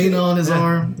Selena on his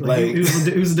arm. Like, he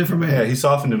was a different man. Yeah, he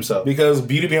softened himself. Because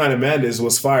Beauty Behind the Madness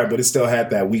was fire, but it still had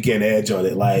that Weeknd edge on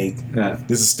it. Like,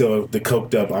 this is still the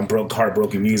coked up,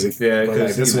 heartbroken music. Yeah,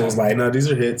 because this one was like, no, these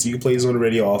are hits. You can play these on the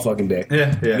radio all fucking day.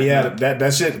 Yeah. And he had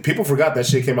that shit. People forgot that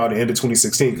shit came out at the end of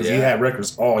 2016 because he had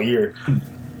records all year.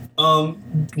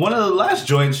 One of the last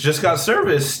joints just got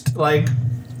serviced in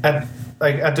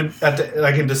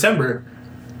December.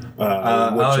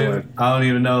 I don't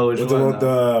even know which one.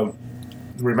 The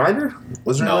Reminder?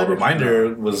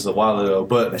 Reminder was a while ago,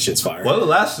 but that shit's fire. One of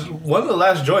the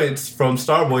last joints from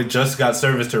Starboy just got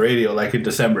serviced to radio in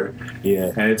December.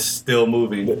 Yeah, and it's still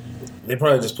moving. They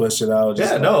probably just pushed it out.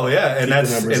 And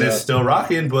it's still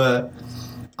rocking. But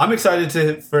I'm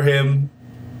excited for him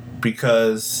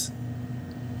because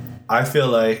I feel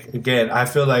like he's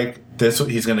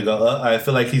gonna go up. I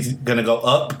feel like he's gonna go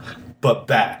up, but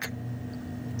back.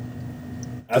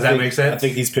 Does that make sense? I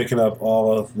think he's picking up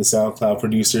all of the SoundCloud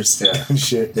producers and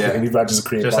shit. Yeah. And he's about to just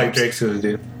create just bombs. like Drake's gonna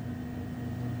do.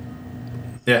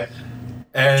 Yeah.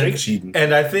 And Drake's cheating.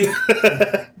 And I think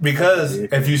because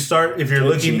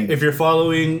if you're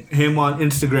following him on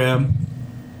Instagram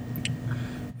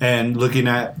and looking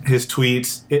at his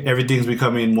tweets, everything's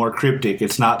becoming more cryptic.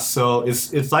 It's not so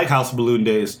it's like House of Balloon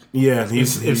days. Yeah.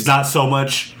 It's not so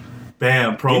much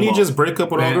promo. Didn't he just break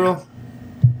up with our girl?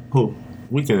 Who?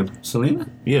 Weeknd. Selena?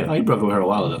 Yeah. Oh, he broke up with her a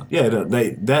while ago. Yeah, that's his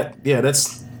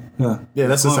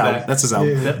album. That's his album.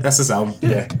 Yeah. That's his album.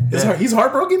 Yeah. He's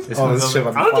heartbroken? I don't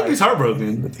think he's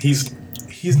heartbroken.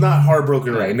 He's not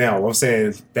heartbroken right now. I'm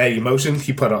saying that emotion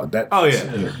he put on that. Oh,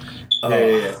 yeah.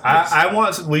 Yeah. I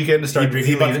want Weeknd to start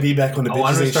drinking. He about to be back on the bitches. I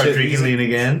want him to start drinking lean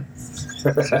again.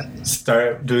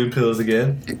 Start doing pills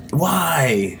again.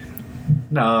 Why?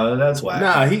 No, that's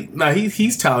why.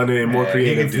 He's talented and more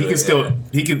creative. He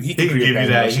can give you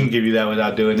that. He can give you that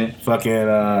without doing it.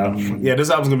 Fucking this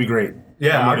album's gonna be great.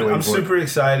 Yeah, I'm super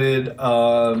excited.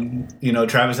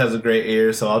 Travis has a great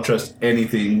ear, so I'll trust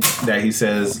anything that he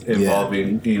says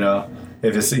involving,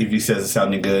 if he says it's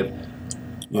sounding good.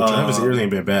 Yeah, Travis' ears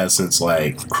ain't been bad since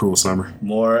like Cruel Summer.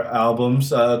 More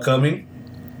albums coming.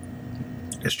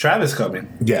 Is Travis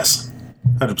coming? Yes,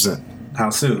 100%. How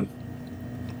soon?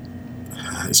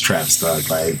 It's Travis, dog.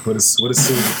 Like, what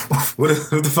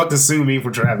the fuck does soon mean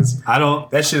for Travis? I don't.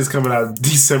 That shit is coming out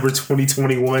December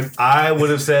 2021. I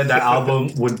would have said that album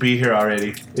would be here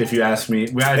already if you asked me.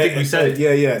 I think we said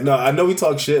it. Yeah. No, I know we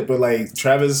talk shit, but like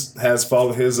Travis has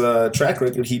followed his track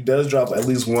record. He does drop at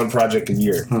least one project a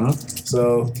year,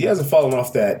 so he hasn't fallen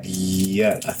off that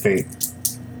yet. I think.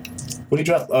 What did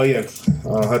he drop? Oh yeah,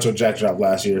 Huncho Jack dropped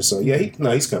last year. So yeah,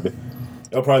 he's coming.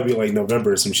 It'll probably be like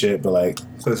November or some shit, but like...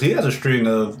 Because he has a string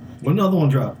of... When another one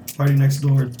dropped? Party Next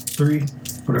Door 3?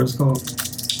 Whatever it's called.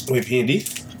 Wait, P&D?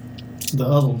 The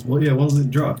other one. Well, yeah, when was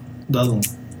it dropped? The other one.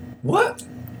 What?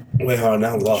 Wait, hold on,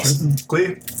 now I'm lost.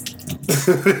 Cleve?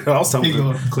 I was talking...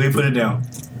 Cleve, put it down.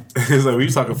 It's like, we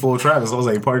were talking full Travis. I was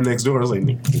like, Party Next Door. I was like,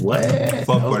 what?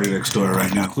 Fuck Party Next Door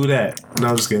right now. Who that? No,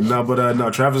 I'm just kidding. No, but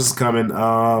no, Travis is coming.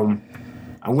 I'm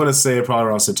going to say probably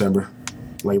around September.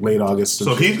 Like late August.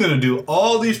 So he's gonna do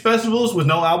all these festivals with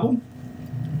no album?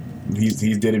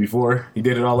 He did it before. He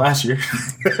did it all last year.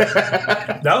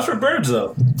 That was for Birds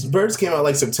though. Birds came out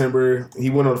like September. He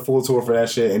went on a full tour for that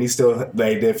shit, and he still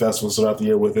did festivals throughout the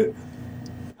year with it.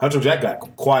 Huncho Jack got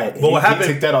quiet. But what happened?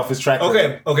 He took that off his track.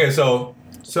 Okay. So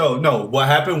no. What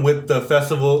happened with the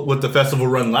festival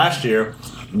run last year?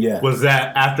 Yeah. Was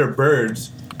that after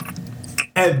Birds,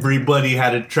 everybody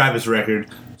had a Travis record.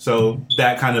 So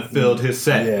that kind of filled his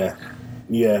set.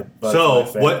 Yeah. So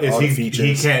what is he?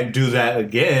 He can't do that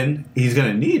again. He's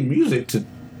gonna need music to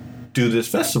do this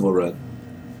festival run.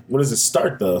 When does it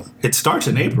start though? It starts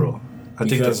in April. I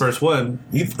think the first one.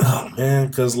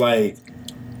 Because like,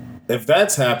 if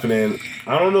that's happening,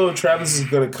 I don't know if Travis is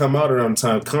gonna come out around the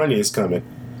time Kanye's coming.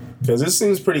 Because it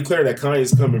seems pretty clear that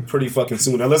Kanye's coming pretty fucking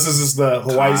soon. Unless this is the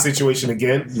Hawaii situation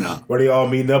again. No. Where they all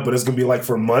meet up, but it's going to be like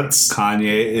for months.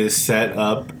 Kanye is set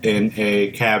up in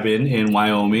a cabin in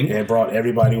Wyoming. And brought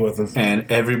everybody with him.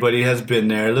 And everybody has been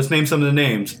there. Let's name some of the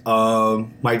names.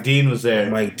 Mike Dean was there.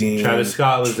 Travis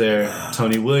Scott was there.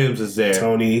 Tony Williams is there.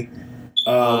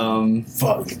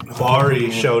 Bari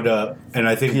showed up. And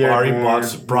I think Bari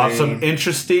brought some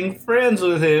interesting friends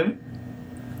with him.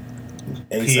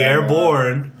 Pierre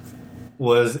Bourne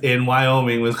was in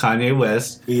Wyoming with Kanye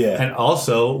West. Yeah. And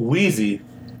also, Weezy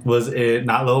was in,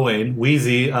 not Lil Wayne,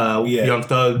 Weezy, Young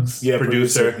Thug's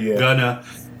producer.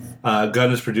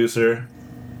 Gunna's producer.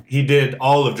 He did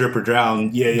all of Drip or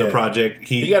Drown, the project.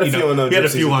 He got a few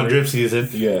on Drip Season.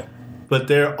 Yeah. But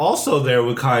they're also there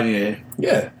with Kanye.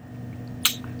 Yeah.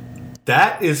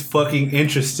 That is fucking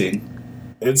interesting.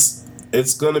 It's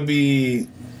going to be...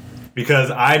 Because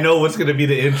I know what's going to be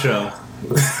the intro.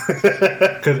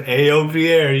 Because Ayo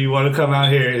Pierre, you want to come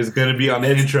out here, is going to be on the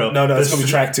intro. No, it's going to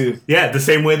be track 2. Yeah, the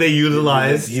same way they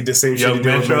utilize the same shit he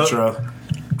did with Metro.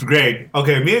 Greg.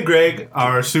 Okay, me and Greg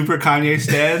are super Kanye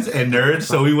stans and nerds,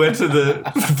 so we went to the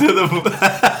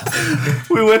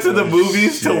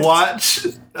movies to watch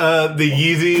the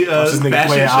Yeezy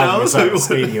fashion show. Inside the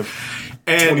stadium.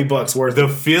 And $20 worth. The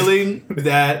feeling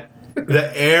that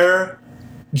the air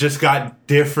just got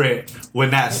different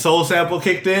when that soul sample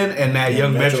kicked in and that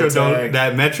young Metro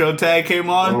tag came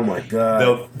on. Oh my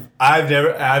god!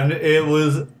 It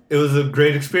was a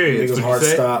great experience. It was hard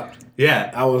stop.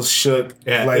 Yeah, I was shook.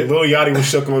 Yeah, like Lil Yachty was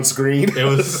shook on screen. It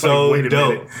was so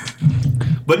dope.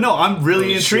 But no, I'm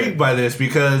really intrigued by this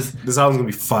because this album's gonna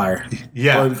be fire.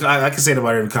 Yeah, well, I can say that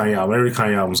about every Kanye album. Every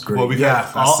Kanye album's great. Well,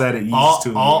 I said it.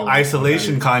 All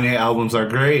isolation Kanye albums are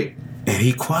great. And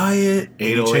he quiet. 808.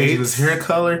 He changing his hair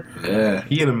color. Yeah,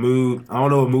 he in a mood. I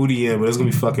don't know what mood he in, but it's gonna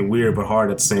be fucking weird but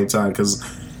hard at the same time. Because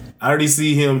I already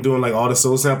see him doing like all the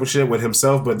soul sample shit with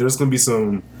himself, but there's gonna be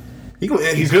some.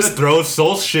 He's gonna throw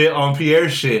soul shit on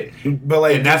Pierre's shit. But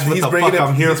like, and that's what the fuck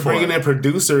I'm here for. He's bringing in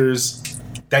producers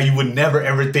that you would never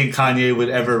ever think Kanye would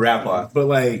ever rap on. But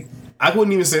like, I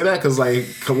wouldn't even say that because like,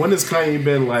 when has Kanye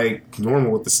been like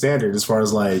normal with the standard as far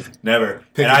as like never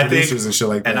picking producers and shit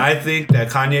like that? And I think that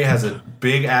Kanye has a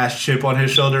big ass chip on his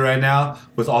shoulder right now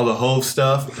with all the Hove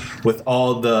stuff, with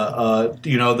all the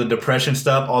the depression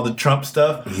stuff, all the Trump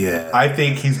stuff. Yeah, I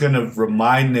think he's gonna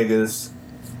remind niggas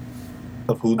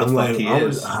of who the fuck he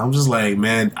is. I'm just like,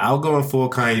 man, I'll go in full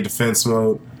Kanye defense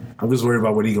mode. I'm just worried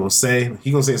about what he gonna say.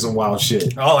 He gonna say some wild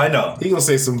shit. Oh, I know. He gonna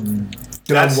say some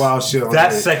dumb wild shit.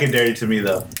 That's secondary to me,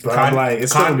 though. But I'm like,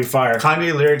 it's gonna be fire.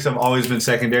 Kanye lyrics have always been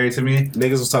secondary to me.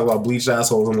 Niggas was talking about bleached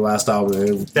assholes on the last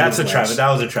album. That's a Travis.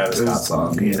 That was a Travis Scott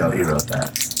song. You know, he wrote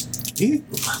that.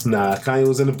 Kanye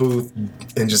was in the booth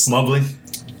and just mumbling.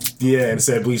 Yeah, and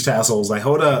said bleached assholes. Like,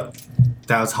 hold up.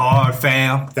 That was hard,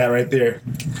 fam. That right there,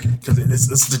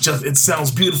 because it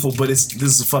sounds beautiful, but this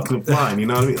is a fucking line. You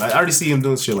know what I mean? I already see him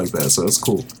doing shit like that, so it's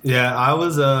cool. Yeah, I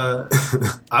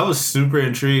was super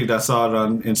intrigued. I saw it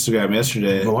on Instagram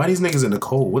yesterday. But why these niggas in the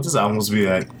cold? What does that almost be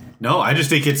like? No, I just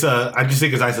think it's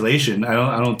isolation. I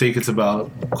don't think it's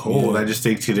about cold. Yeah. I just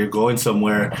think they're going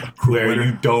somewhere where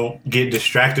you don't get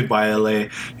distracted by LA.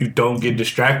 You don't get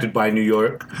distracted by New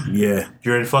York. Yeah.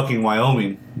 You're in fucking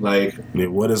Wyoming. Like, yeah,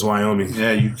 what is Wyoming?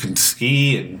 Yeah, you can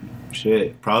ski and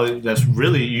shit. Probably that's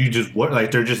really you just work. Like,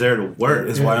 they're just there to work.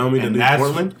 Is Wyoming and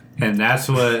Portland? And that's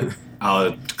what.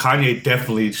 Kanye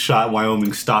definitely shot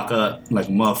Wyoming stock up like a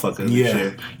motherfucker. Yeah,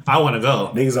 shit. I want to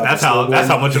go. That's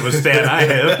how much of a stan I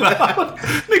am.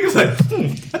 Niggas like,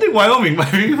 I think Wyoming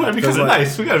might be kind of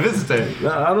nice. We gotta visit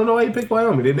there. I don't know why he picked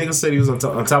Wyoming. The nigga said he was on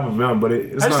top of a mountain, but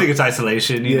I just think it's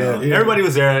isolation. You know? Everybody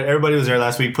was there. Everybody was there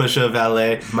last week. Pusha,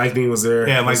 Valet, Mike D was there.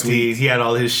 Yeah, Mike D. He had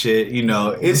all his shit. You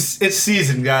know, it's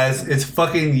season, guys. It's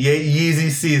fucking Yeezy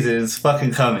season. It's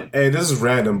fucking coming. Hey, this is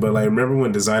random, but like, remember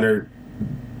when Designer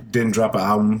didn't drop an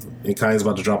album and Kanye's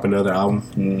about to drop another album?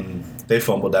 Mm. They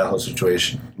fumbled that whole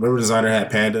situation. Remember Designer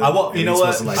had Panda? You know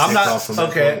what? I'm not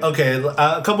okay.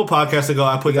 A couple podcasts ago,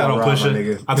 I put that on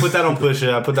Pusha. I put that on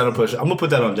Pusha. I'm gonna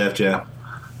put that on Def Jam.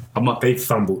 They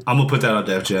fumbled. I'm gonna put that on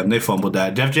Def Jam. They fumbled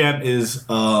that. Def Jam is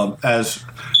as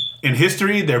in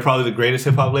history, they're probably the greatest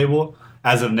hip hop label.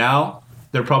 As of now,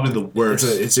 they're probably the worst.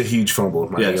 It's a huge fumble.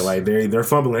 Nigga. Like they're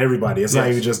fumbling everybody. It's not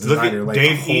even just Designer. Like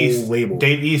Dave the whole label.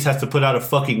 Dave East has to put out a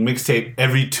fucking mixtape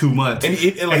every 2 months, and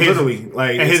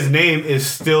his name is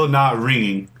still not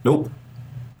ringing. Nope.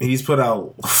 And he's put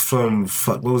out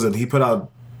what was it? He put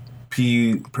out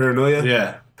Paranoia.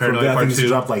 Yeah, Paranoia. I think he's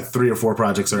dropped like 3 or 4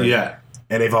 projects already. Yeah,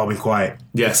 and they've all been quiet.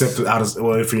 Yes, except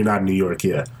if you're not in New York,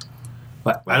 yeah.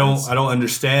 But I don't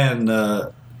understand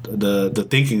the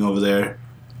thinking over there.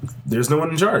 There's no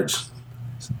one in charge.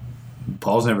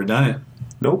 Paul's never done it.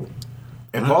 Nope.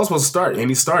 And Paul's supposed to start, and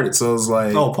he started, so it's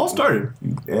like... Oh, Paul started.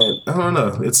 And I don't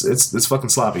know. It's fucking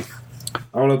sloppy. I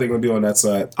don't know what they're going to do on that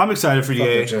side. I'm excited for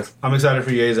Ye. I'm excited for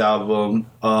Ye's album.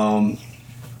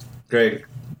 Greg.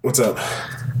 What's up?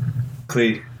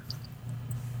 Clee.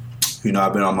 You know,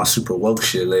 I've been on my super woke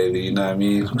shit lately, you know what I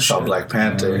mean? I saw Black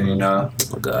Panther, you know?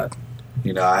 Oh, God.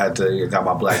 You know, I got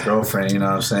my black girlfriend, you know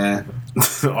what I'm saying?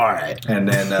 All right. And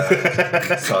then,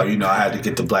 so, you know, I had to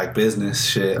get the Black Business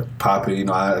shit popping. You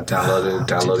know, I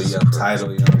downloaded Young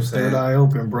Tidal, you know what I'm saying? Third eye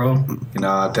open, bro. You know,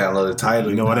 I downloaded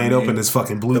Tidal. You know what ain't open is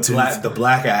fucking Bluetooth. The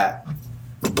black app.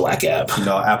 The black app. You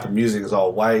know, Apple Music is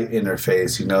all white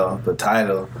interface, you know, but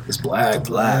Tidal is black.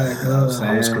 You know what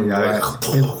I'm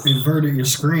saying? Inverted your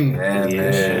screen.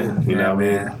 Yeah. You know what I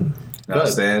mean? You know what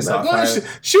I'm saying? So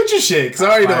shoot your shit, because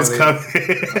I already know it's coming.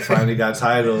 I finally got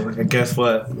Tidal, and guess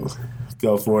what?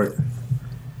 Go for it.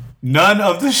 None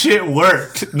of the shit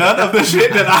worked. None of the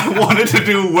shit that I wanted to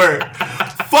do worked.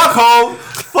 Fuck home.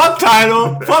 Fuck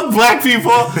Tidal. Fuck black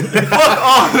people. Fuck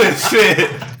all this shit.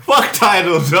 Fuck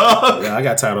Tidal, dog. Yeah, I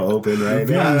got Tidal open right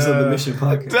now. Views of the Mission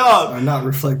Podcast dog, are not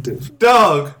reflective.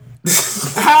 Dog.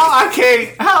 How I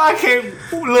can't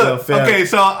look. Okay,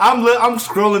 so I'm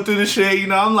scrolling through the shit, you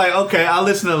know, I'm like, okay, I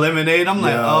listen to Lemonade, I'm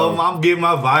like, I'm getting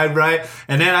my vibe right,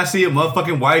 and then I see a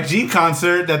motherfucking YG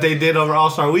concert that they did over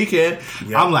All-Star Weekend.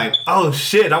 I'm like, oh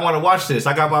shit, I want to watch this.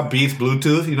 I got my Beats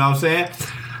Bluetooth, you know what I'm saying?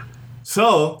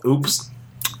 So oops,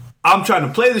 I'm trying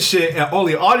to play the shit and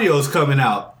only audio's coming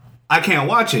out. I can't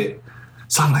watch it.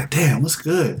 So I'm like, damn, what's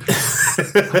good?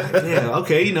 Yeah,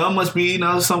 okay, you know, it must be, you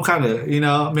know, some kind of, you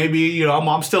know, maybe, you know,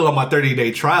 I'm still on my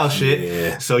 30-day trial shit.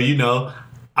 Yeah. So, you know,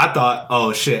 I thought,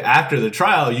 oh shit, after the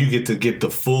trial, you get to get the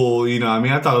full, you know what I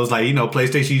mean? I thought it was like, you know,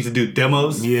 PlayStation used to do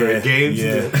demos for games.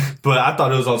 Yeah. But I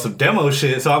thought it was on some demo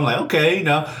shit. So I'm like, okay, you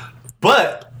know.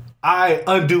 But I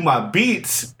undo my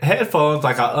Beats headphones,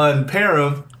 like I unpair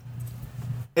them,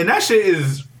 and that shit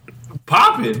is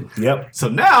popping. Yep. So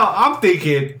now I'm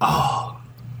thinking,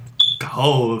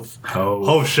 Hove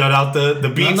shut out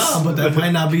the Beats. No, but that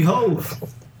might not be Hove.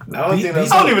 I don't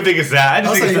even think it's that. I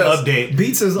just think it's an update.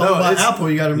 Beats is all about Apple.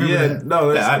 You got to remember that.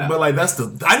 No, but like that's the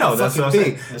thing.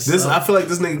 I feel like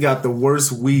this nigga got the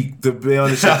worst week to be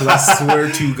on the show. I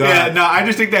swear to God. Yeah, no, I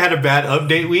just think they had a bad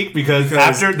update week because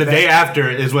after the day after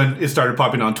is when it started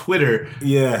popping on Twitter.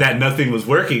 Yeah, that nothing was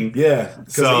working. Yeah,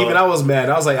 because even I was mad.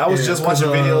 I was like, I was just watching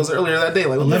videos earlier that day.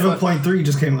 Like 11.3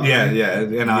 just came out. Yeah,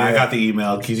 and I got the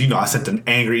email because I sent an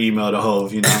angry email to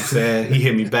Hove. You know what I'm saying? He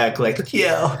hit me back like,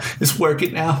 "Yeah, it's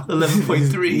working now.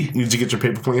 11.3. Did you get your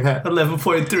paper plane hat?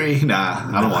 11.3.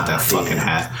 Nah, I don't want that fucking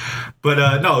hat.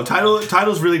 But no,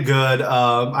 title's really good.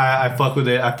 I fuck with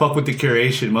it. I fuck with the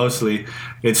curation mostly.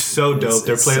 It's so dope.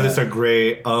 Their playlists are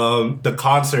great. The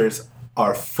concerts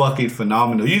are fucking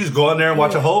phenomenal. You just go in there and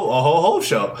watch a whole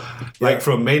show, like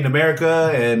from Made in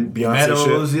America and Beyonce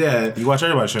Meadows. Shit. Yeah, you watch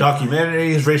everybody's show.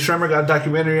 Documentaries. Ray Sremmurd got a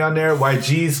documentary on there.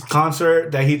 YG's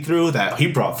concert that he threw, that he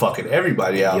brought fucking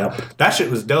everybody out. Yep. That shit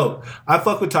was dope. I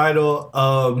fuck with Tidal.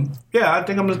 Yeah, I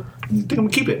think I'm gonna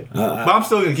keep it. But I'm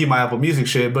still gonna keep my Apple Music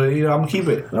shit. But I'm gonna keep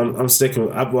it. I'm sticking.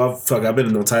 I've been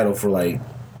in no Tidal for like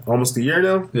almost a year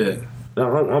now. Yeah.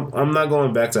 No, I'm not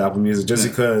going back to Apple Music just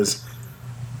because.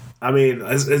 I mean,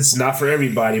 it's not for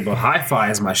everybody, but hi-fi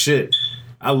is my shit.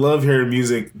 I love hearing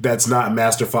music that's not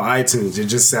mastered for iTunes. It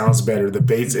just sounds better. The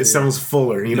bass, it sounds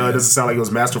fuller. It doesn't sound like it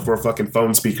was mastered for a fucking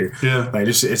phone speaker. Yeah, like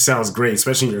it sounds great,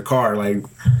 especially in your car. Like,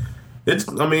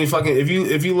 fucking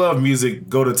if you love music,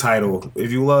 go to Tidal.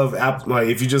 If you love Apple, like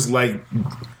if you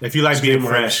like being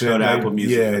fresh, go to Apple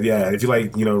Music. Yeah. If you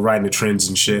like riding the trends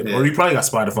and shit, or you probably got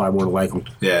Spotify more than likely.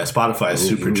 Yeah, Spotify is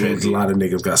super trendy. A lot of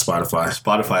niggas got Spotify.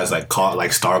 Spotify is like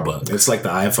Starbucks. It's like the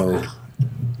iPhone.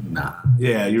 Nah.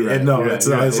 Yeah, you're right. No, it's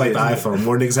like the iPhone.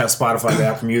 More niggas have Spotify than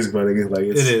Apple Music, but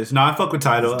it is. No, I fuck with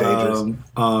Tidal. It's dangerous.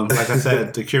 Like I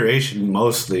said, the curation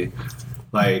mostly.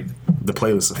 Like the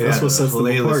playlists. That's what's the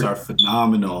playlists are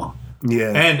phenomenal.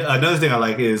 Yeah. And another thing I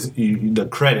like is the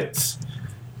credits.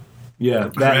 Yeah,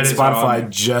 that Spotify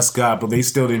just got, but they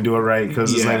still didn't do it right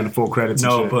because it's not in the full credits.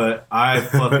 No, but I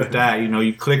fuck with that.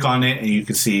 You click on it and you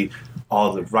can see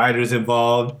all the writers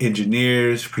involved,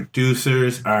 engineers,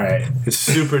 producers. All right, it's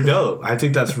super dope. I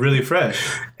think that's really fresh.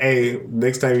 Hey,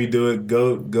 next time you do it,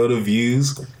 go to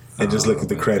views. And just look at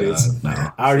the credits. No.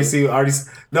 I already see.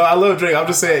 No, I love Drake. I'm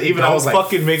just saying. Even I was like,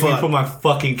 fucking make me put my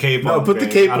fucking cape on. No, put the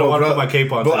cape on. I don't want to put my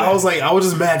cape on. But today. I was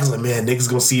just mad because man, niggas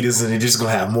gonna see this and they're just gonna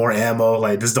have more ammo.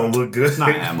 Like this don't look good. It's not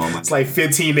ammo. Man. It's like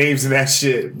 15 names in that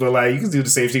shit. But like you can do the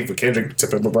same thing for Kendrick to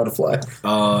Pimp a Butterfly.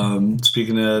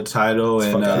 Speaking of Tidal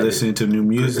and listening to new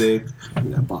music.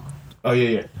 Oh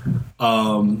yeah.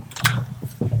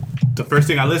 The first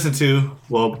thing I listened to,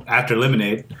 after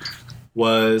Lemonade,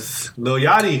 was Lil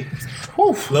Yachty.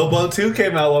 Lil Boat 2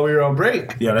 came out while we were on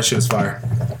break. Yeah, that shit was fire.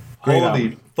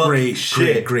 Holy fucking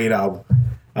shit. Great album.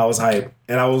 I was hyped.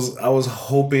 And I was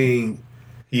hoping...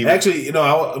 Actually,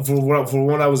 for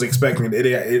what I was expecting,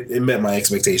 it met my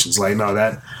expectations. Like, no,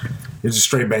 it's just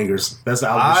straight bangers. That's the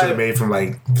album should have made from,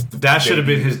 like... That should have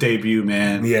been his debut,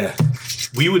 man. Yeah.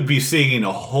 We would be singing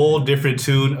a whole different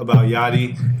tune about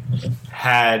Yachty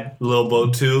had Lil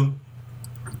Boat 2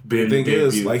 been the thing debut.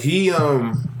 is, like,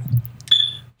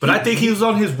 But I think he was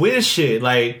on his Wiz shit.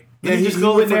 Like, he just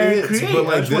go in there and create. But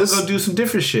like this, go do some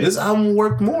different shit. This album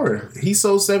worked more. He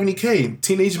sold 70K.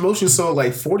 Teenage Emotion sold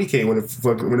like 40K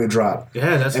when it dropped.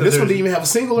 Yeah, that's. And this one didn't even have a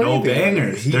single or anything. No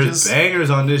bangers. There's bangers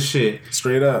on this shit.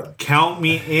 Straight up. Count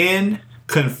Me In.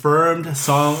 Confirmed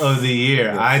Song of the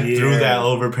Year. I threw that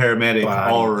over Paramedic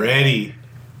already.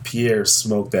 Pierre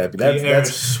smoked that.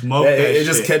 It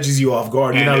just catches you off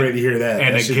guard. You're not ready to hear that.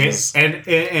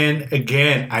 And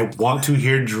again, I want to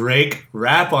hear Drake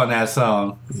rap on that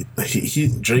song.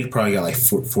 Drake probably got like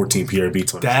 14 Pierre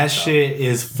beats on that shit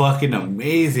is fucking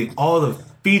amazing. All the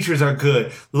features are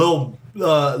good. Lil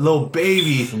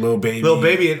Baby and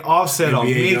Offset NBA on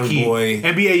Mickey,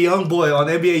 NBA Youngboy on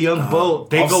NBA Young Boat.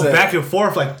 They Offset. Go back and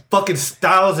forth like fucking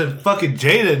Styles and fucking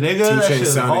Jada, nigga. 2 Chainz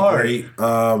sounded hard. Great.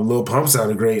 Lil Pump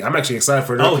sounded great. I'm actually excited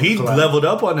for that. He leveled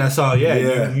up on that song.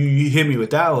 Yeah. You hit me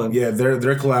with that one. Yeah, their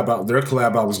collab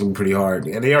album's gonna be pretty hard,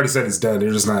 and they already said it's done.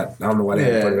 They're just not. I don't know why they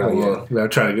haven't put it out yet. They're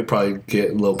trying to probably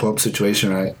get Lil Pump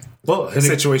situation right. Well,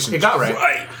 situation. It got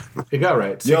right. It got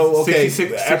right. Yo, okay.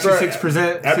 66%.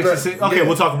 66. Okay,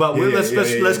 we'll talk about. Let's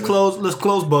close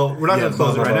boat. We're not gonna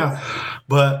close it right now.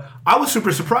 But I was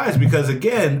super surprised because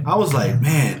again, I was like,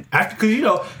 man, after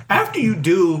you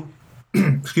do,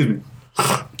 excuse me,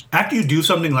 after you do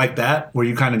something like that where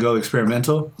you kind of go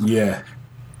experimental, yeah,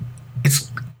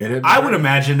 I would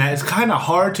imagine that it's kind of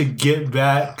hard to get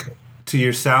back to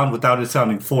your sound without it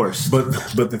sounding forced. But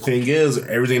the thing is,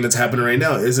 everything that's happening right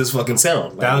now is his fucking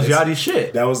sound. That was Yachty's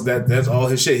shit. That's all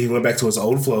his shit. He went back to his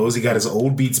old flows. He got his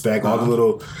old beats back. All the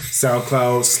little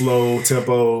SoundCloud slow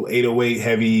tempo 808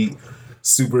 heavy.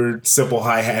 Super simple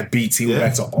hi-hat beats. He went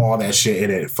back to all that shit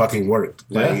and it fucking worked.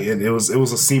 Like it was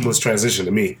a seamless transition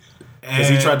to me. Because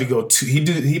he tried to go he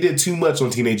did too much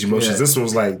on Teenage Emotions. This one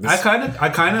was like this, I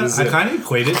kind of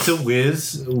equate it to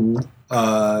Wiz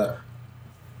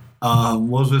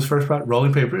what was his first product?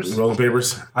 Rolling Papers.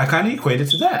 I kind of equate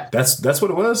it to that. That's what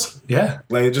it was. Yeah,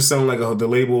 like it just sounded like the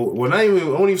label. Well, I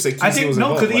won't even say. I think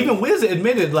no, because even Wiz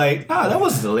admitted like, that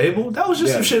wasn't the label. That was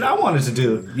just some shit I wanted to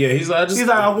do. Yeah, he's like,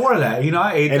 I wore that.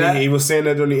 I ate that. And he was saying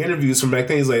that during the interviews from back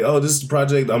then. He's like, oh, this is a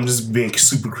project. I'm just being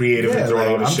super creative and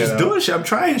throwing all this shit. I'm just doing shit. I'm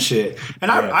trying shit,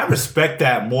 and I respect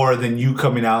that more than you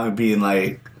coming out and being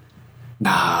like.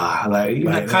 Nah,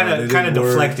 kind of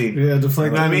deflecting. Yeah,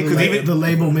 deflecting. You know what I mean? Because even the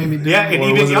label made me do and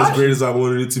even wasn't as great as I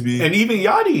wanted it to be. And even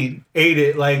Yachty ate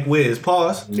it like Wiz.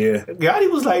 Pause. Yeah.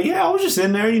 Yachty was like, I was just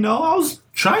in there, I was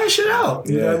trying shit out.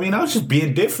 You know what I mean? I was just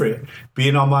being different.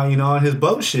 Being on my, on his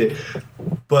boat shit.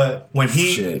 But when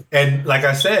and like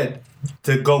I said,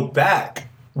 to go back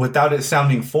without it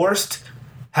sounding forced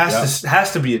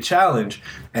has to be a challenge.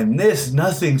 And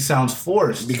nothing sounds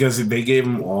forced. Because they gave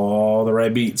him all the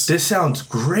right beats. This sounds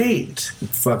great.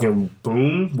 Fucking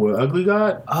Boom with Ugly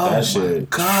God. Oh my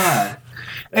God.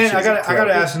 And I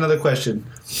gotta ask another question.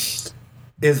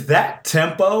 Is that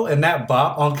tempo and that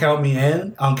bop on Count Me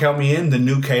In, the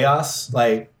new chaos,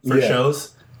 like for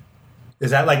shows?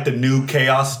 Is that like the new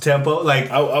chaos tempo? Like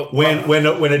when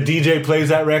a DJ plays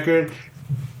that record,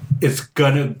 it's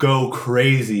gonna go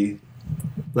crazy.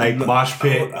 Like mosh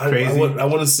pit, crazy. I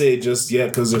want to say just yet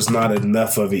because there's not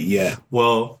enough of it yet.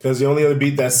 Well, because the only other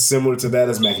beat that's similar to that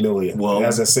is Magnolia. Well, it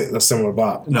has a similar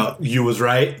bop. No, you was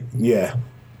right. Yeah,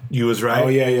 you was right. Oh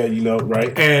yeah,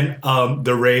 right. And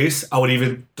the race, I would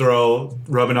even throw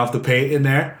Rubbing Off the Paint in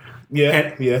there.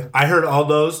 Yeah, yeah. I heard all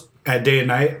those at Day and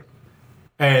Night.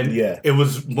 And it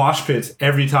was mosh pits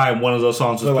every time one of those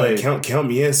songs was played. Count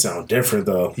Me In sound different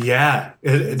though. Yeah,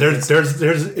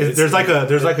 there's like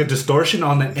a distortion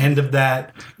on the end of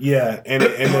that. Yeah, and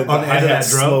the on the end of that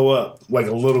drum slow up like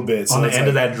a little bit so on the end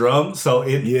of that drum, so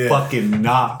it fucking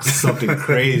knocks something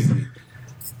crazy.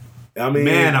 I mean,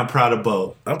 man, I'm proud of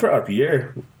Bo. I'm proud of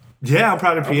Pierre. Yeah, I'm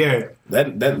proud of Pierre.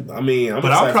 I'm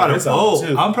proud of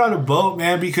Bo. I'm proud of Bo,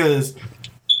 man, because.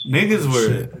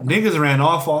 Niggas ran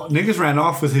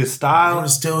off with his style. They were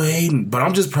still hating, but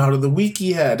I'm just proud of the week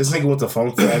he had. This nigga went to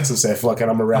Funk Flex and said, "Fuck it,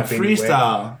 I'm a rap anyway."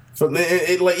 Freestyle.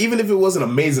 Like even if it wasn't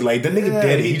amazing, like the nigga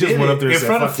did it. He just went up there in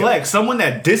front of Flex. Someone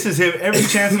that disses him every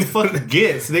chance he fucking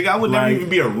gets. Nigga, I would never even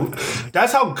be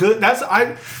That's how good.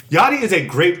 Yachty is a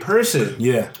great person.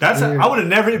 Yeah, I would have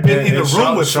never been in the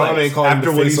room with Sean Flex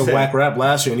after what he said. Whack rap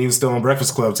last year, and he was still on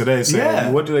Breakfast Club today.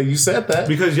 So what did you said that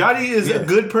because Yachty is a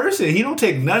good person. He don't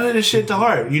take none of this shit to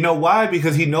heart. You know why?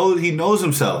 Because he knows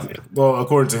himself. Well,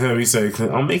 according to him, he said,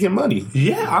 "I'm making money.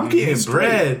 Yeah, I'm getting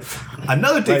bread."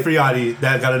 Another thing for Yachty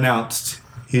that got announced.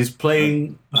 He's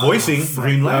voicing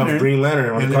Green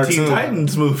Lantern in the Teen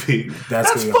Titans movie.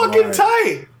 That's fucking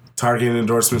tight. Target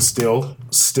endorsement still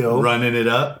running it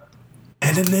up.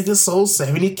 And the nigga sold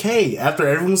 $70K after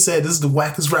everyone said this is the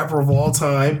wackest rapper of all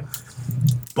time.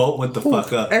 Boat went the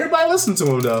fuck up. Everybody listened to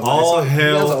him though. All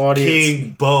hell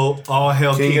King Boat. All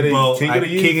hell King Boat. King of the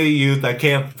Youth. I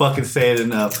can't fucking say it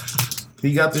enough.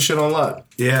 He got this shit on lock.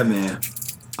 Yeah, man.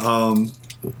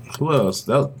 Who else?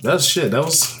 That's shit. That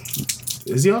was.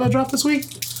 Is he on that drop this week?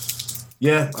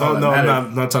 Yeah. Oh no,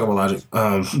 I'm not talking about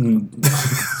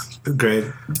Logic. Greg.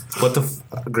 What the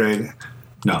Greg?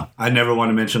 No, I never want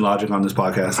to mention Logic on this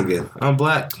podcast again. I'm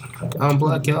black, y'all. I'm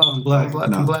black.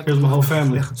 I'm black. Here's my whole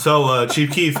family. So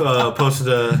Chief Keef posted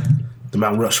the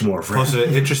Mount Rushmore. Friend. Posted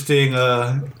an interesting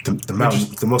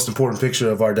the most important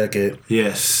picture of our decade.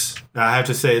 Yes, I have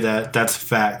to say that's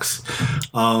facts.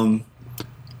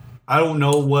 I don't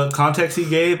know what context he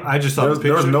gave. I just saw the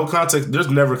picture. There's no context. There's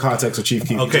never context of Chief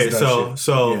Keef. Okay, so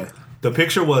the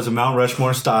picture was a Mount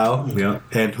Rushmore style. Yeah.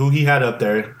 And who he had up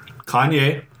there,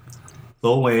 Kanye,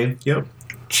 Lil Wayne, yep,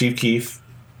 Chief Keef,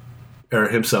 or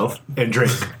himself, and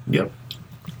Drake. Yep.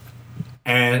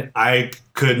 And I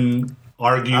couldn't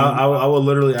argue. I would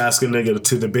literally ask a nigga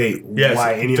to debate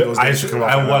why any of those things should come out.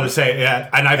 I want to say,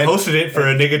 and I posted it for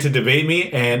a nigga to debate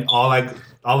me, and all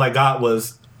I got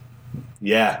was,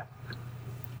 yeah.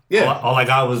 Yeah, all I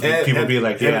got was people being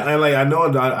like, "Yeah." And like I know,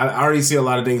 I already see a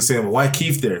lot of things saying, "Why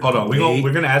Keef there?" Hold on,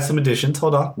 we're gonna add some additions.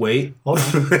 Hold on, wait, hold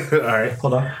on. All right,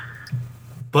 hold on.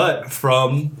 But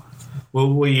from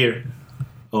what year?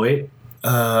 08?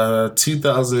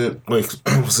 2000. Wait,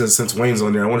 since Wayne's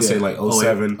on there, I want to say like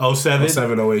 07.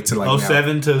 07, 08 to like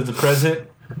 07 now. to the present.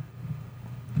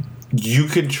 You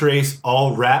could trace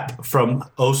all rap from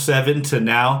 07 to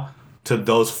now to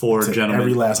those four gentlemen.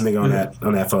 Every last nigga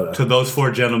on that photo. To those four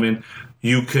gentlemen,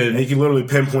 you could. And you can literally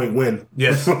pinpoint when.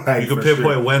 Yes, like, you could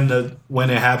pinpoint when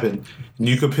it happened. And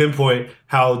you could pinpoint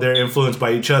how they're influenced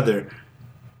by each other.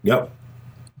 Yep.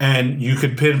 And you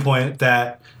could pinpoint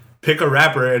that. Pick a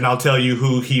rapper, and I'll tell you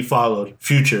who he followed.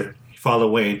 Future, he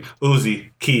followed Wayne. Uzi,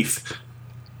 Keith.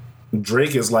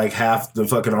 Drake is like half the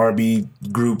fucking R&B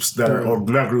groups that are, or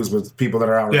not groups, but people that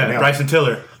are out right now. Bryson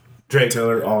Tiller, Drake.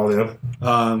 Tiller, all of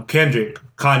them. Kendrick,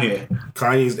 Kanye.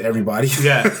 Kanye's everybody.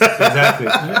 Yeah, exactly.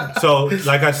 So,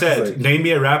 like I said, name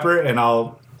me a rapper, and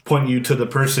I'll point you to the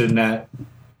person that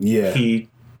he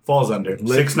falls under.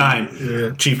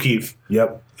 6ix9ine, Chief Keef.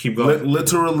 Yep. Keep going.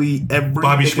 Literally every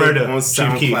Bobby Shmurda on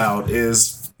SoundCloud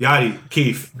is Yachty,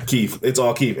 Keef. It's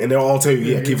all Keef. And they'll all tell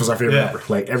you, Keef was our favorite rapper.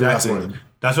 Like every last one.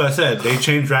 That's what I said. They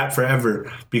changed rap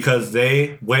forever because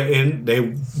they went in,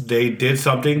 they did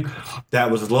something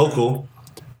that was local.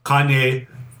 Kanye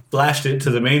flashed it to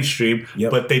the mainstream,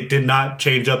 but they did not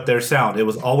change up their sound. It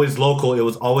was always local. It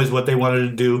was always what they wanted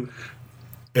to do.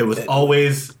 It was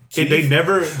always they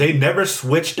never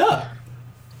switched up.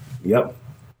 Yep.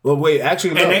 Well, wait,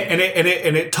 actually, no. And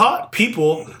it taught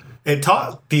people, it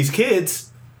taught these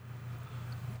kids.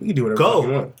 You can do whatever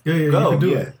you want. Yeah, go. You can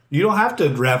do it. You don't have to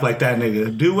rap like that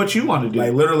nigga. Do what you want to do.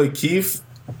 Like literally, Keith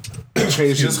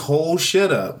changed his whole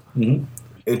shit up. Mm-hmm.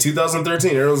 In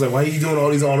 2013, everyone's like, "Why are you doing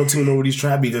all these auto-tune over these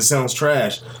trap beats? It sounds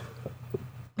trash."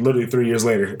 Literally 3 years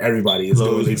later, everybody is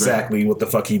doing exactly what the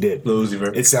fuck he did.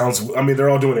 It sounds. I mean, they're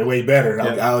all doing it way better.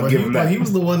 Yeah. I'll give him that. He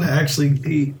was the one that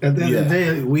actually. At the end of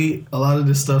the day, a lot of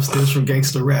this stuff stems from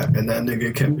gangster rap, and that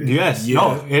nigga kept it. Yes. Yeah.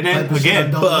 No. And then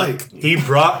again, he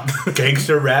brought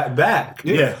gangster rap back.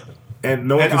 Yeah. And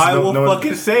no one. And I will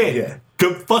fucking say it.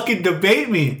 Yeah. Fucking debate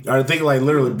me. I think like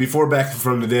literally before Back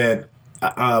from the Dead,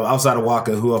 outside of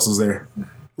Waka, who else was there?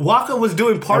 Waka was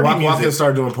doing party music. Waka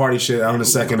started doing party shit on the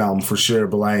second album for sure,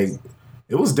 but like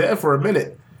it was dead for a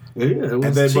minute. Yeah, it was.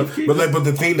 And then, but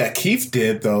the thing that Keith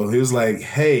did though, he was like,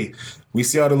 "Hey, we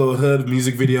see all the little hood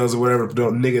music videos or whatever, but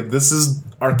nigga, this is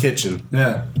our kitchen.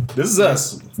 Yeah, this is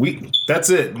us.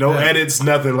 That's it. No edits,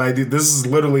 nothing. Like this is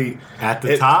literally at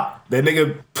the top. That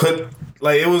nigga put."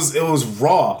 Like it was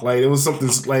raw. Like it was something.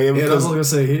 Like it was, that's what I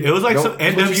was gonna say. It was like some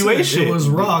NWA shit. It was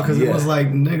raw because it was like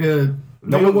nigga,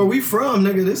 where we from,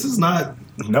 nigga. This is not.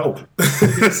 No.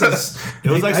 It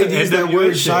was like some NWA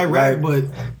shit. Shy rap, but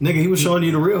nigga, he was showing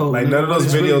you the real. Like none of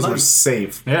those videos were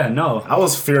safe. Yeah, no. I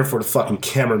was fearing for the fucking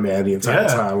cameraman the entire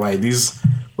time. Like these,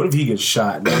 what if he gets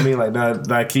shot? You know what I mean? Like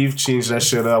now Keith changed that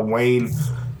shit up. Wayne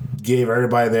gave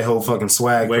everybody their whole fucking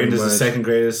swag. Wayne is the second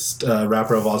greatest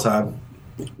rapper of all time.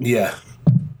 Yeah.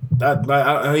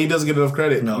 He doesn't get enough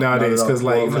credit nowadays because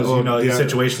the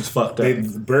situation's fucked up.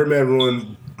 Birdman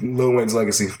ruined Lil Wayne's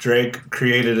legacy. Drake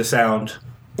created a sound,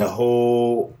 a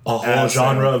whole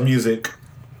genre of music.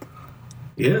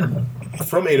 Yeah,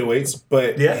 from 808s,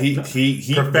 but he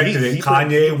perfected it.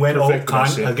 Kanye went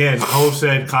again. Ho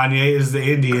said Kanye is the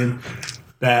Indian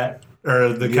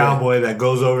the cowboy that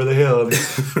goes over the hill,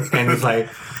 and it's like,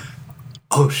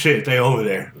 oh shit, they over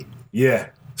there. Yeah.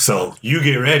 So you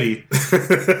get ready.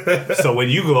 So when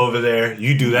you go over there,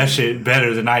 you do that shit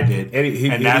better than I did,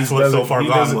 and that's what So Far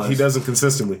Gone was. He does it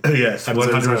consistently. Yes,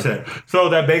 100%. So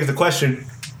that begs the question.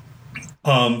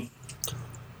 I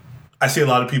see a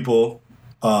lot of people,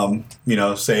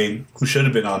 saying who should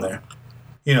have been on there.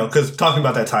 Because talking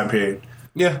about that time period.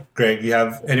 Yeah. Greg, you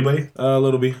have anybody?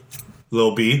 Lil B.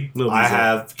 Lil B. I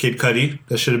have Kid Cudi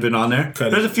that should have been on there.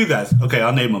 There's a few guys. Okay,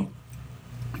 I'll name them.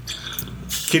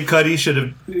 Kid Cudi should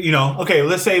have, okay,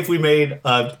 let's say if we made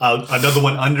another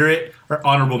one under it, or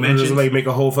honorable mentions. Just like make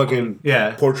a whole fucking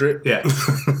portrait. Yeah.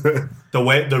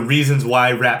 The reasons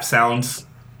why rap sounds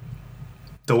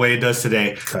the way it does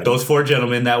today. Those four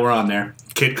gentlemen that were on there.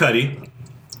 Kid Cudi.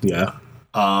 Yeah.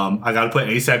 I got to put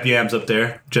ASAP Yams up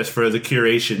there just for the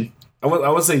curation. I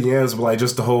would say Yams, but like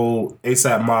just the whole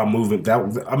ASAP mob movement.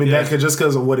 That could just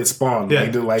because of what it spawned. Yeah,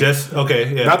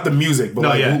 not the music,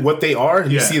 but what they are.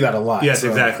 You see that a lot. Yes,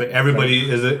 exactly. Everybody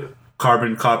is a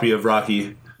carbon copy of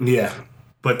Rocky. Yeah,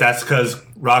 but that's because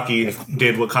Rocky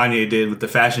did what Kanye did with the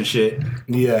fashion shit.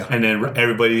 Yeah, and then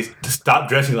everybody stopped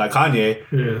dressing like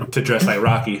Kanye to dress like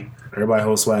Rocky. Everybody's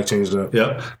whole swag changed up.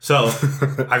 Yep. So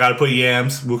I got to put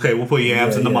Yams. Okay, we'll put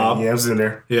Yams in the mob. Yams in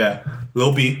there. Yeah,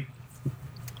 Lil B.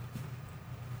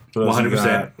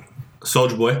 100%.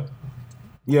 Soulja Boy.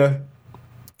 Yeah.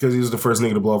 Because he was the first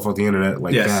nigga to blow up off the internet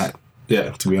like that.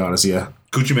 Yeah. To be honest, yeah.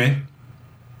 Gucci Mane.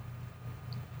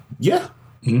 Yeah.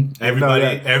 Mm-hmm. Everybody.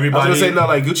 I was gonna say no,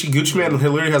 like Gucci Man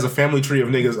literally has a family tree of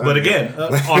niggas. But again,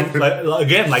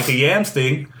 like the Yams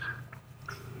thing.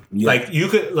 Yeah. Like you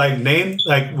could name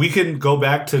we can go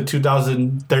back to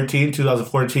 2013,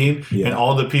 2014, and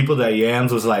all the people that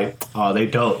Yams was like, oh, they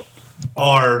dope,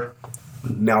 are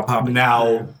now popping.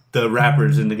 Now the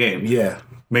rappers in the game. Yeah.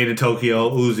 Made in Tokyo,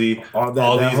 Uzi, all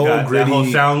these whole guys, gritty, that whole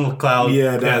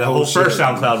SoundCloud, the whole first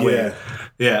SoundCloud wave.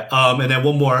 Yeah. And then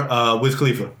one more, Wiz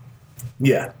Khalifa.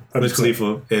 Yeah. 100%. Wiz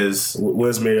Khalifa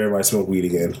Wiz made everybody smoke weed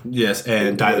again. Yes,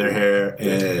 and dye their hair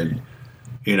and,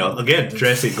 again,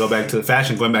 dressing, go back to the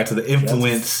fashion, going back to the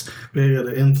influence. Yeah,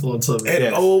 the influence of it.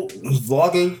 And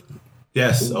vlogging.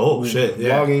 Yes. Oh, shit.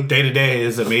 Yeah. Vlogging. Day to day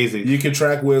is amazing. You can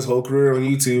track Wiz's whole career on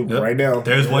YouTube right now.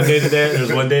 There's one day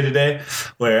today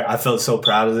where I felt so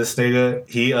proud of this nigga.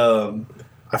 He,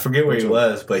 I forget where he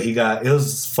was, but it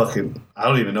was fucking, I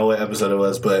don't even know what episode it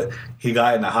was, but he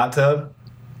got in the hot tub.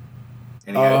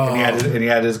 And he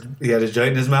had his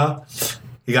joint in his mouth.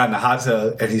 He got in the hot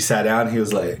tub and he sat down. And he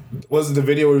was like, "Was it the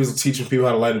video where he was teaching people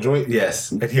how to light a joint?"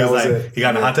 Yes. And he was like, he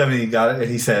got in the hot tub and he got it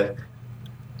and he said,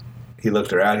 he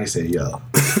looked around. He said, "Yo,"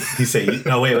 he said,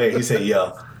 "No, wait." He said,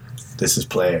 "Yo, this is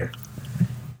Player."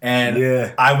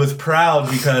 And I was proud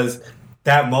because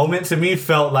that moment to me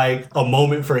felt like a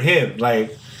moment for him.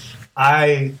 Like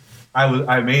I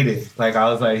made it. Like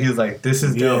I was like, he was like, "This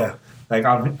is dope." Yeah.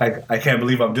 I can't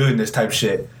believe I'm doing this type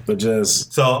shit. But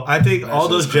just so I think all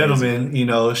those gentlemen,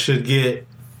 should get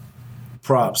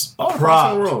props. All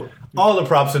the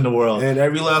props in the world. And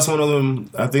every last one of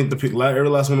them, I think every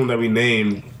last one of them that we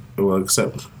named, well,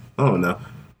 except I don't know,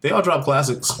 they all drop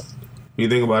classics. When you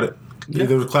think about it. Yeah.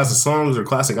 Either classic songs or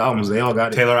classic albums, they all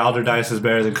got it. Taylor Alderdice is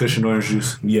better than Cushion Orange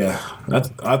Juice. Yeah,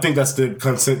 I think that's the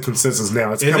consensus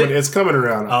now. It's coming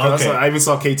around. Oh, okay. I even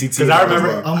saw KTT. Because I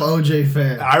remember, I'm an OJ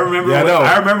fan. I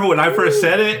remember when I first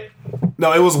said it.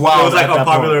 No, it was wild. It was like a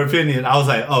popular opinion. I was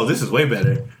like, oh, this is way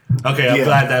better. Okay, I'm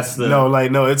glad that's the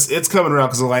it's coming around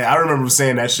because I remember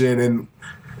saying that shit and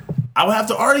I would have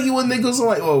to argue with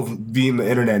niggas being the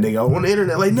internet nigga on the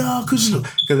internet no because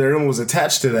everyone was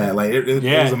attached to that it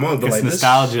was a month but it's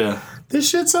nostalgia. This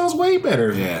shit sounds way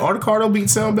better. Yeah. All the Cardo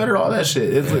beats sound better. All that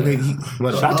shit.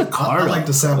 Shout out to Cardo. I like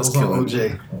the samples on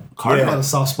OJ. Cardo got a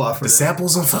soft spot for the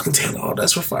samples on fucking Taylor.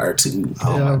 That's for fire too.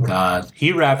 Oh my god,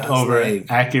 he rapped over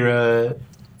Acura.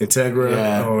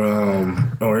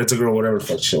 Integra or Integral, whatever the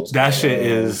fuck shows. That shit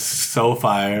is so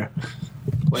fire.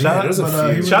 Shout out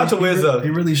to Wiz though. He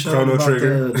really showed Chrono about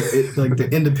the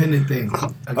independent thing.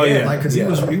 Again, because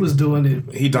he was doing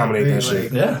it. He dominated that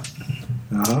shit. Yeah.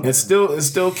 Uh-huh. It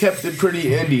still kept it pretty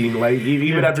indie.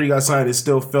 Even after he got signed, it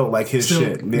still felt like his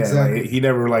shit. Yeah, exactly. He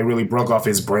never really broke off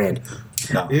his brand.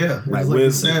 No. Yeah, like you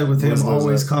said, with him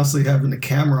always constantly having the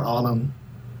camera on him.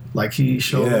 Like he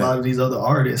showed a lot of these other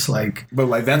artists,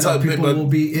 but that's how people will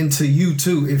be into you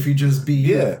too if you just be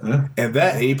yeah. And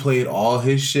that he played all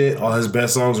his shit, all his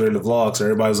best songs are in the vlogs. So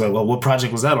everybody's like, "Well, what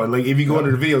project was that on?" If you go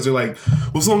into the videos, you're like,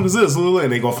 "What song is this?"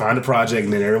 And they go find the project,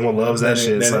 and then everyone loves that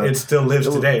shit. So it still lives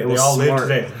today. They all live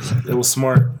today. It was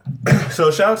smart.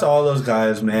 So shout out to all those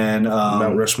guys, man.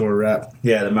 Mount Rushmore rap.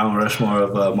 Yeah, the Mount Rushmore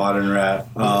of modern rap.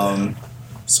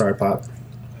 Sorry, Pop.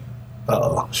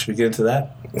 Should we get into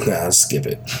that? Nah, skip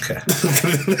it. Okay.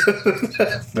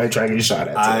 I ain't trying to get shot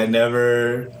at. I've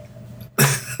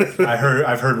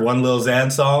heard one Lil Xan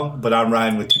song, but I'm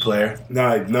riding with you, Player.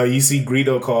 No, you see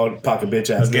Greedo called Pocket Bitch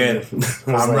ass again.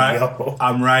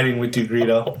 I'm riding with you,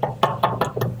 Greedo.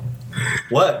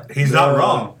 What? He's not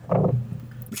wrong.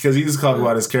 Because he just talked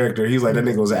about his character. He's like, that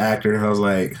nigga was an actor. And I was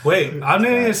like... Wait, I'm not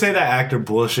even going to say that actor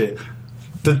bullshit.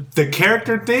 The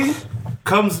character thing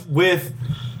comes with...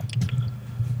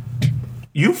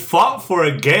 You fought for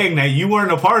a gang that you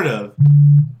weren't a part of.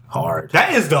 Hard.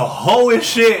 That is the hoest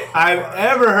shit I've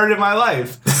ever heard in my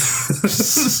life.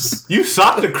 You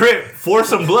sought the Crip for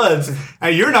some Bloods,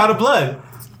 and you're not a Blood.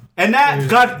 And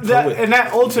that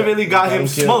ultimately got him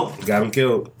smoked. Got him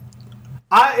killed.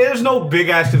 There's no big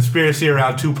ass conspiracy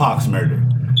around Tupac's murder.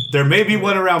 There may be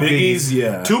one around Biggie's.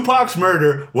 Yeah. Tupac's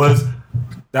murder was...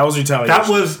 That was retaliation. That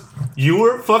was... You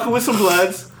were fucking with some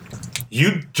Bloods.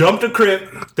 You jumped a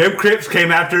Crip. Them Crips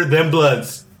came after them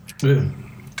Bloods. Yeah.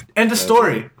 End of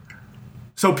story.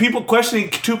 So people questioning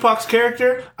Tupac's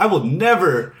character, I will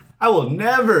never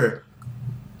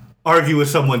argue with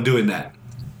someone doing that.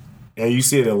 And you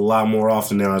see it a lot more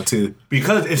often now too.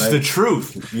 Because it's the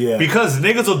truth. Yeah. Because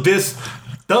niggas will diss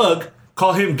Thug,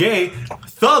 call him gay.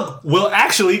 Thug will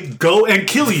actually go and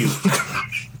kill you.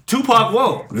 Tupac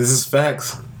won't. This is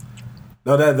facts.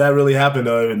 No, that really happened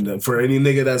though. And for any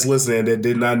nigga that's listening that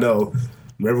did not know,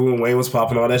 Remember when Wayne was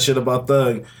popping all that shit about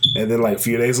Thug, and then like a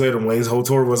few days later, Wayne's whole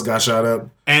tour got shot up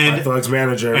by Thug's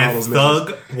manager and all those Thug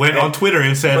niggas. went on Twitter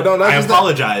and said, "I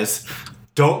apologize.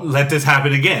 Don't let this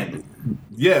happen again."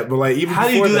 Yeah, but like even how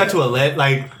do you do that to a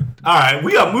like? All right,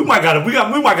 we might gotta move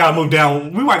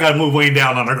down. We might gotta move Wayne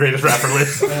down on our greatest rapper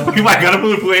list. We might gotta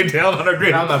move Wayne down on our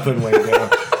greatest. I'm not putting Wayne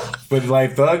down. But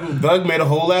like Thug made a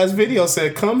whole ass video,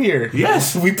 said, "Come here."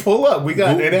 Yes, we pull up. We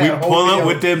pull up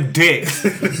with them dicks.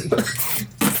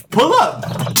 Pull up.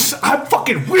 I'm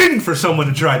fucking waiting for someone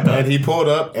to try that. And he pulled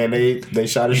up, and they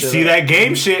shot his shit. You see that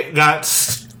game shit got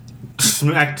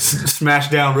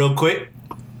smashed down real quick.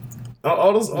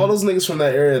 All those niggas from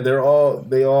that area,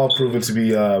 they all proven to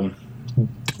be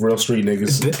real street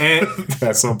niggas. And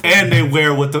at some point.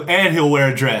 And he'll wear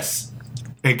a dress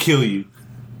and kill you.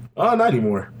 Oh, not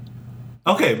anymore.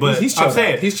 Okay, but he's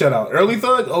shut out. Early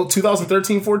Thug,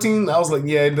 2013, 14. I was like,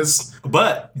 yeah, this.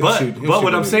 But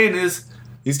what I'm saying is,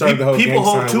 he started the whole people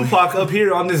hold Tupac up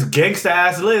here on this gangsta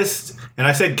ass list, and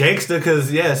I said gangsta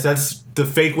because yes, that's the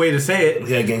fake way to say it.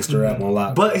 Yeah, gangster rap a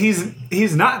lot. But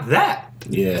he's not that.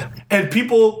 Yeah. And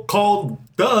people call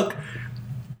Thug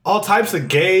all types of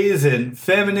gays and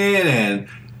feminine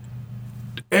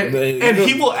and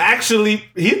people actually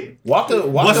Waka,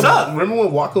 what's up? Remember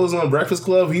when Waka was on Breakfast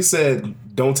Club? He said,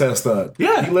 "Don't test Thug."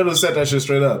 Yeah, he literally said that shit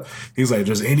straight up. He's like,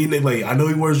 "Just any nigga, like I know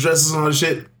he wears dresses and all this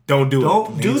shit. Don't do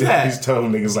that." He's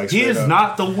telling niggas like he is up.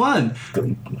 not the one.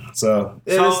 So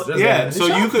you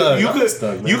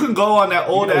can go on that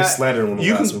old ass.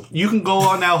 You can go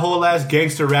on that whole ass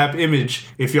gangster rap image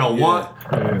if y'all want,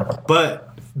 but.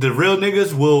 The real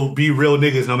niggas will be real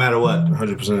niggas no matter what.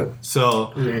 100%.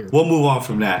 So, we'll move on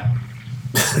from that.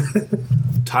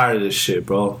 Tired of this shit,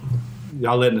 bro.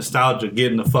 Y'all let nostalgia get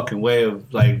in the fucking way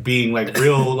of, like, being, like,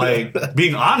 real, like,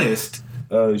 being honest.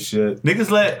 Oh, shit.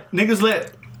 Niggas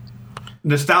let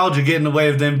nostalgia get in the way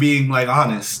of them being, like,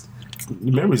 honest.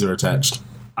 Memories are attached.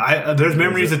 There's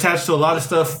memories attached to a lot of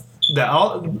stuff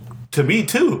to me,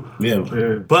 too. Yeah.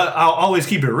 But I'll always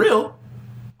keep it real.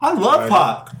 I love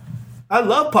Pac.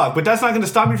 But that's not going to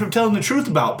stop me from telling the truth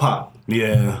about Pac.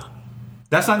 Yeah.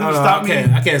 That's not going to stop me.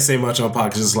 I can't say much on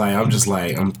Pac.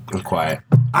 I'm quiet.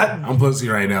 I'm pussy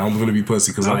right now. I'm going to be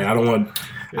pussy because I don't want...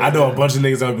 I know a bunch of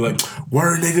niggas that'll be like,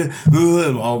 word nigga.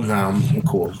 I'm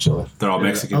cool. Chilling. They're all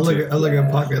Mexican. I look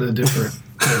at Pac at a different...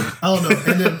 I don't know.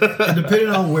 And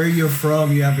depending on where you're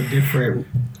from, you have a different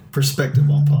perspective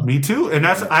on Pac. Me too. And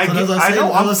that's... I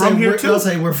know. I'm from here too. I'll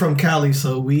say we're from Cali,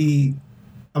 so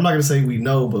I'm not gonna say we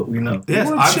know, but we know. Yes,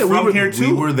 I'm from here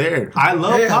too. We were there. I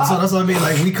love Pac. So that's what I mean.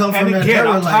 Like we come from that era.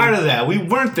 I'm like, tired of that. We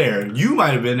weren't there. You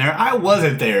might have been there. I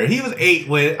wasn't there. He was 8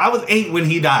 I was 8 when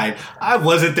he died. I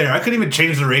wasn't there. I couldn't even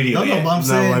change the radio. No, but I'm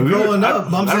saying growing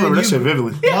up. I remember that shit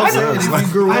vividly. Yeah, I'm saying if you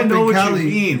grew up in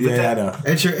Cali,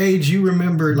 at your age, you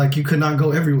remember like you could not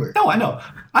go everywhere. No, I know.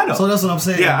 So that's what I'm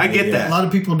saying. Yeah, I get that. A lot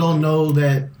of people don't know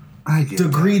that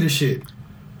degree to shit.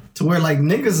 To where like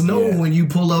niggas know when you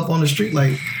pull up on the street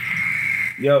like.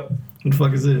 Yep. What the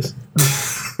fuck is this?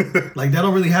 Like that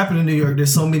don't really happen in New York.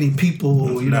 There's so many people,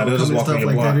 coming and stuff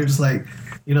like that. They're just like,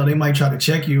 they might try to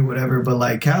check you or whatever. But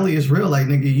like Cali is real. Like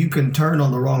nigga, you can turn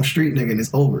on the wrong street, nigga, and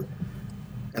it's over.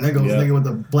 And that goes nigga with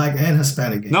the black and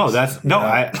Hispanic games.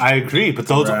 I agree. But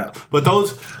those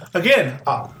again,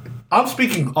 I'm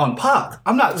speaking on Pac.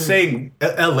 I'm not saying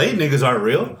LA niggas aren't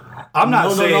real. I'm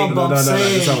not saying no.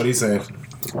 That's not what he's saying.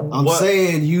 I'm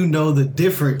saying the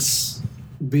difference.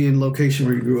 Being location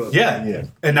where you grew up. Yeah.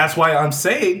 And that's why I'm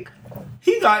saying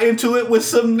he got into it with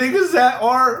some niggas that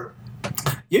are...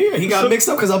 Yeah, he got mixed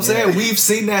up because I'm saying we've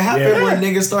seen that happen where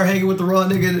niggas start hanging with the raw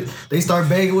nigga, they start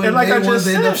banging with him,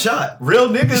 they end up shot. Real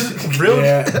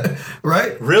niggas,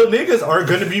 right? Real niggas are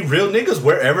going to be real niggas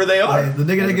wherever they are. Right. The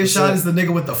nigga that gets shot is the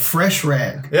nigga with the fresh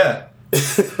rag. Yeah.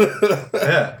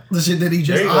 The shit that he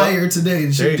just ironed today.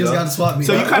 The shit just got to swap me.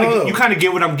 So you kind of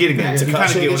get what I'm getting at. You kind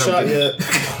of get what I'm getting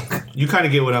at. You kind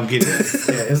of get what I'm getting at.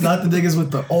 It's not the niggas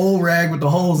with the old rag with the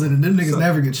holes in it. Them niggas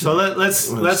never get shit. So let's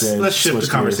shift the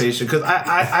conversation because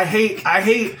I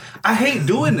hate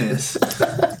doing this.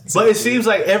 But it seems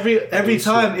like every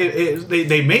time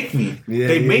they make me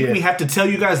me have to tell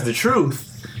you guys the truth.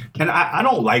 And I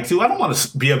don't like to. I don't want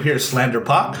to be up here slander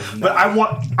Pac, but I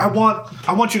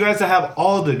want you guys to have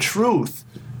all the truth.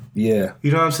 Yeah,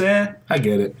 you know what I'm saying? I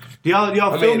get it.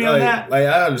 Y'all feel me on that? Like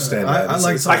I understand that.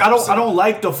 I don't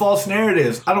like the false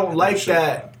narratives. I don't like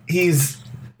that he's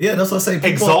that's what I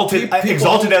say.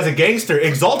 Exalted as a gangster.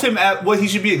 Exalt him at what he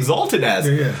should be exalted as.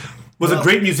 Yeah. was a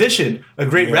great musician, a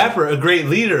great rapper, a great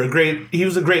leader, he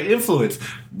was a great influence.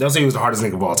 Don't say he was the hardest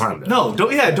nigga of all time, though. No,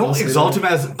 don't exalt him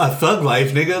as a thug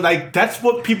life, nigga. Like, that's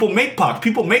what people make Pac.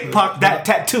 People make Pac that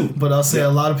tattoo. But I'll say a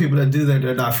lot of people that do that,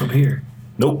 they're not from here.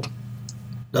 Nope.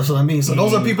 That's what I mean. So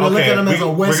those are people that look at him as a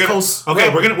West Coast. Okay,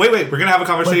 rapper. We're gonna have a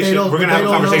conversation. We're gonna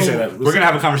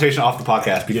have a conversation off the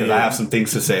podcast because I have some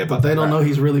things to say about. But they don't know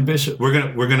he's really Bishop. We're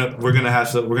gonna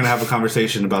have a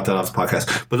conversation about that off the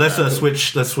podcast. But let's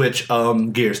switch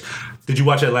gears. Did you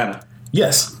watch Atlanta?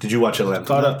 Yes. Did you watch Atlanta?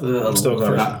 Caught up. I'm still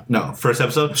caught up. No, first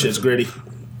episode. Shit's gritty.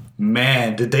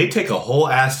 Man, did they take a whole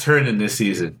ass turn in this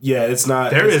season? Yeah, it's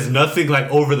not. There is nothing like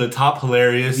over the top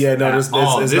hilarious. Yeah, no,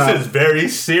 this is very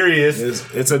serious.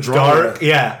 It's a drama. Dark,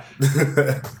 yeah.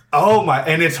 Oh my,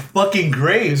 and it's fucking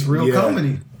great. It's real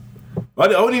comedy. I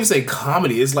wouldn't even say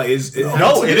comedy. It's like it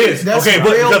is. That's okay,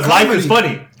 because life is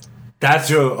funny. That's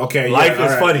true. Okay, life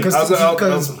is funny.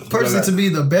 Because personally, to me,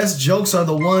 the best jokes are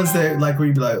the ones that like where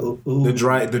you be like, ooh. The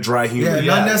dry humor. Yeah,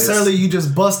 not necessarily you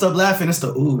just bust up laughing. It's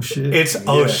the ooh shit. It's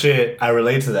shit. I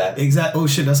relate to that. Exactly. Oh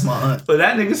shit, that's my aunt. But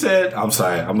that nigga said, I'm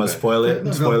sorry, I'm gonna spoil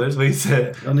it. Spoilers. But he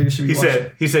said,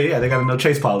 yeah, they got a no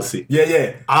chase policy.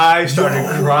 Yeah. I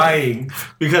started crying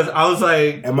because I was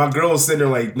like, and my girl was sitting there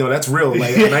like, no, that's real.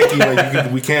 Like Nike,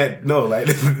 like we can't. No, like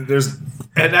there's.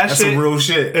 And that's some real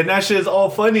shit. And that shit is all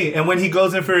funny. And when he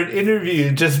goes in for an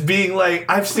interview, just being like,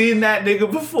 I've seen that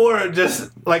nigga before.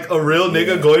 Just like a real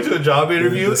nigga going to a job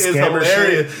interview is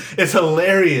hilarious. Shit. It's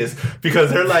hilarious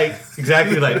because they're like,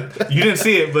 exactly like, you didn't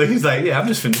see it, but he's like, yeah, I'm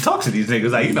just finna talk to these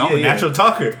niggas. Like, I'm a natural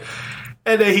talker.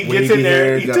 And then he gets in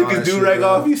there, he took his do-rag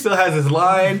off, he still has his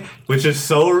line, which is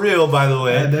so real, by the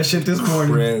way. I had that shit this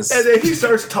morning. And then he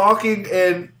starts talking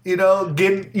and,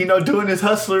 doing his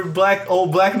hustler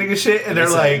old black nigga shit, and they're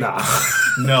like, nah.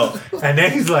 No. And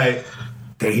then he's like,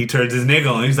 then he turns his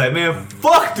nigga on. He's like, man,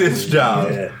 fuck this job.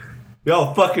 Yeah.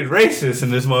 Y'all fucking racist in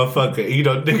this motherfucker.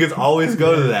 Niggas always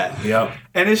go to that. Yep.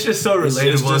 And it's just so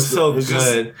relatable. It's so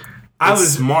good. I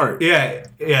was smart. Yeah.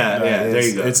 There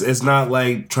you go. It's not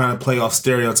like trying to play off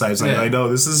stereotypes. Like, I know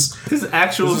this is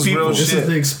actual people. This is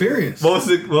the experience. What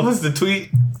was the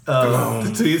tweet?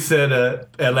 The tweet said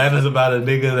Atlanta's about a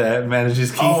nigga that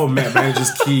manages key. Oh man,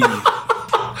 manages key.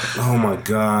 Oh my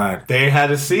god. They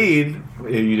had a scene.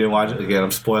 If you didn't watch it again,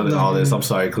 I'm spoiling all this. I'm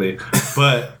sorry, Clee.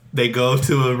 But they go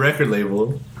to a record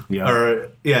label. Yeah.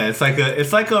 Or it's like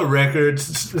a record.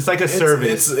 It's like a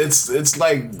service. It's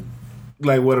like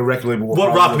what a record label would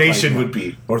what Rock Nation would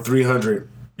be. Or 300.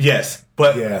 Yes.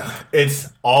 But it's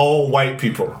all white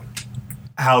people.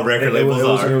 How record labels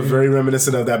are. It was very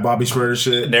reminiscent of that Bobby Shmurda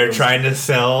shit. They're trying to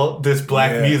sell this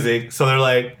black music. So they're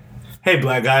like, hey,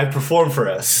 black guy, perform for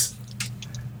us.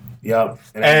 Yep.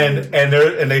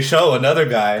 And they show another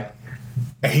guy,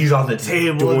 and he's on the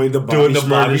table doing the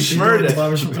Bobby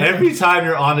Shmurda. Every time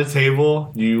you're on the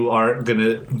table, you are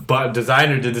gonna. But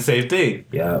designer did the same thing.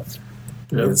 Yeah.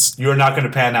 You're not gonna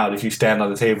pan out if you stand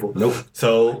on the table. Nope.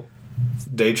 So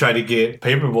they try to get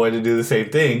Paperboy to do the same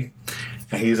thing.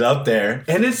 And he's up there,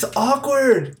 and it's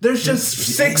awkward. There's just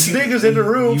six niggas in the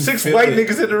room, six white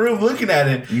niggas in the room looking at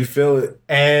him. You feel it.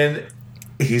 And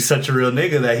he's such a real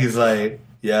nigga that he's like,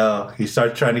 yo, he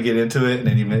starts trying to get into it, and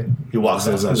then he walks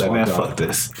out. He's like, man, fuck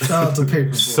this. Shout out to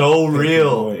Paperboy. So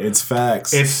real. It's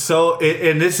facts. It's so,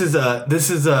 and this is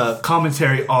a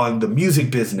commentary on the music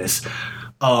business.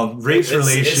 Race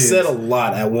relations. It said a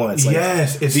lot at once. Like,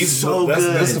 yes, it's so good.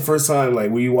 That's the first time like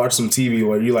when you watch some TV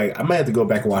where you're like, I might have to go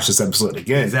back and watch this episode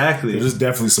again. Exactly. There's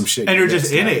definitely some shit. And you're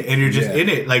just in it. And you're just in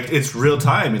it. Like it's real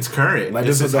time. It's current. Like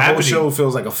the whole show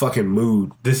feels like a fucking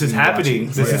mood. This is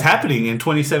happening. This is happening in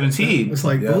 2017. It's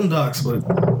like Boondocks,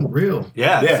 but real.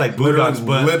 Yeah, it's like Boondocks,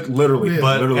 but literally,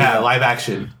 live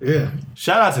action. Yeah.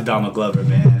 Shout out to Donald Glover,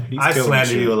 man. I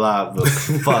slander you a lot, but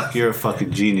fuck, you're a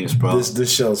fucking genius, bro.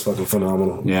 This show is fucking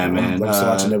phenomenal. Yeah, man. I'm just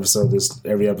watching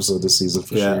every episode this season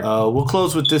for sure. We'll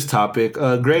close with this topic.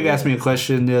 Greg asked me a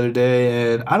question the other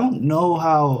day, and I don't know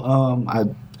how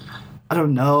I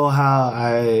don't know how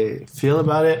I feel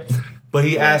about it, but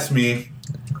he asked me,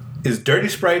 "Is Dirty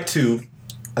Sprite 2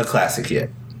 a classic yet?"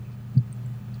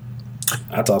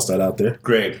 I tossed that out there.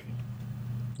 Greg,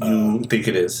 you think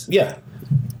it is? Yeah.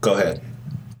 Go ahead.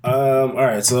 All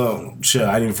right, so shit,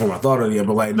 I didn't even form my thought on it yet,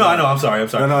 but like, no, I know. I'm sorry.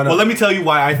 No. Well, let me tell you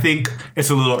why I think it's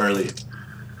a little early.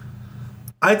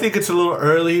 I think it's a little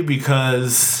early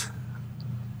because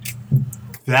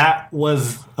that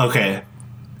was okay.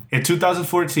 In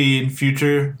 2014,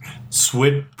 Future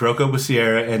broke up with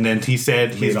Sierra, and then he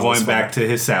said he's going back to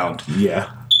his sound.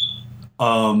 Yeah.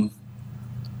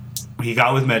 He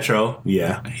got with Metro.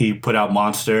 Yeah. He put out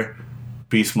Monster,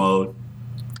 Beast Mode.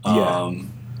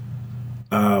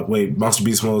 Monster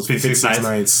Beast Mode 56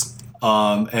 Nights.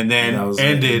 And then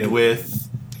ended with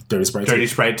Dirty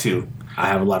Sprite 2. I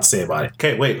have a lot to say about it.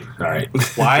 Okay, wait. All right.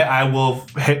 why I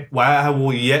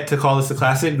will yet to call this a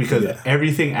classic, because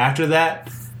everything after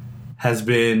that has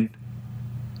been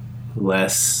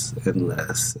less and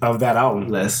less of that album.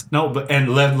 Less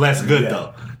good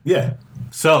though. Yeah.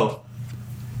 So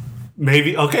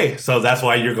maybe so that's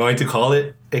why you're going to call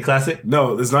it a classic?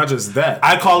 No, it's not just that.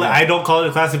 I don't call it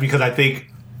a classic because I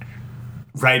think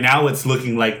right now it's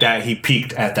looking like that he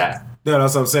peaked at that. No,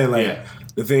 that's what I'm saying. Like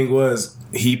the thing was,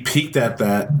 he peaked at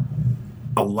that.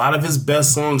 A lot of his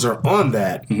best songs are on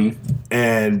that,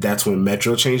 and that's when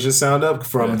Metro changed his sound up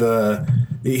from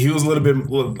he was a little bit.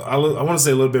 I want to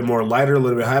say a little bit more lighter, a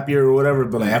little bit happier or whatever.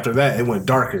 But after that, it went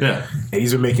darker. Yeah, and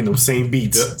he's been making those same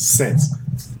beats since.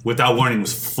 Without Warning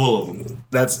was full of them.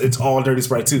 It's all Dirty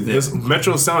Sprite 2. Yeah.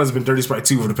 Metro's sound has been Dirty Sprite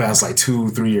 2 for the past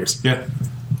 2-3 years. Yeah.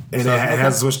 And it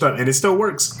has switched up. And it still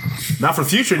works. Not for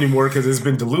Future anymore because it's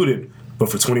been diluted. But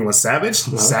for 21 Savage,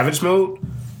 Savage Mode,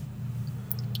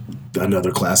 another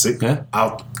classic. Yeah.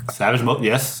 Savage Mode,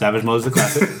 yes. Savage Mode is a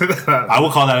classic. I will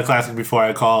call that a classic before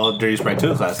I call Dirty Sprite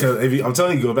 2 a classic. I'm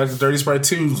telling you, go back to Dirty Sprite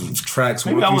 2, tracks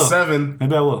 1 through 7.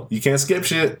 Maybe I will. You can't skip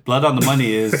shit. Blood on the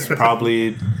Money is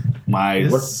probably my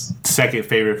second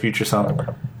favorite Future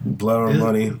song. Blood on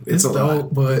Money. It's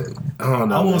dope, but I don't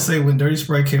know. I won't say when Dirty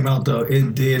Sprite came out, though,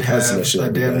 it did have a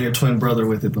damn near twin brother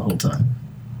with it the whole time.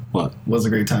 What? Was a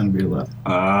great time to be alive.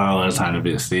 Oh, what a time to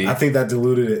be asleep. I think that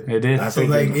diluted it. It did.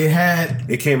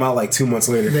 It came out 2 months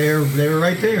later. They were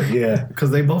right there. Yeah.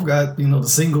 Because they both got, the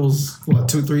singles,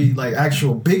 2, 3,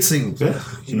 actual big singles. Yeah.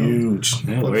 Huge.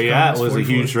 Yeah, Where You At was a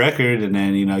huge record, and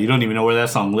then, you don't even know where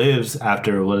that song lives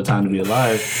after What a Time to Be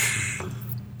Alive.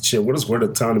 Shit, where does What a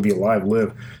Time to Be Alive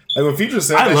live? Like when Future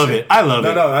said I love it. I love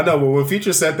it. No, I know, but when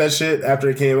Future said that shit after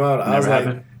it came out, I was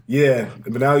like, yeah.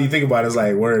 But now you think about it, it's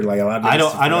like word. Like a lot of I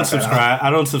don't subscribe. I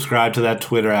don't subscribe to that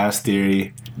Twitter ass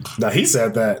theory. No, he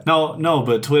said that. No,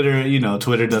 but Twitter,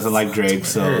 Twitter doesn't like Drake,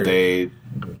 so they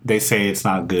say it's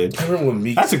not good. I remember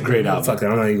when That's a great album. Fuck that,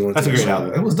 I'm not even going. That's a great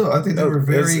album. It was dope. I think they were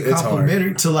very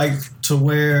complimentary to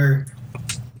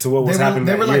what was happening.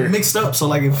 They were mixed up.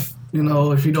 So if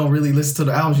if you don't really listen to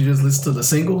the albums, you just listen to the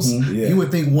singles. Yeah. You would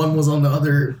think one was on the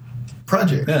other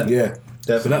project. Yeah.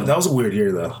 Definitely. That was a weird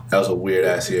year, though. That was a weird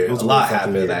ass year. A lot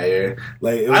happened that year.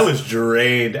 I was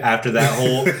drained after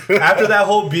that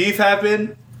whole beef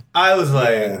happened. I was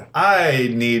like, I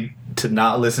need to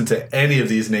not listen to any of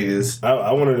these niggas.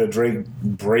 I wanted a Drake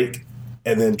break,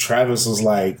 and then Travis was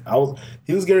like,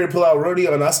 he was getting ready to pull out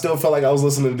Rodeo, and I still felt like I was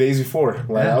listening the days before.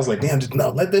 I was like, damn,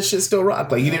 let this shit still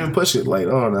rock. He didn't even push it.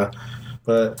 Oh no.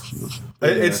 But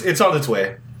it's on its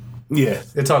way. Yeah,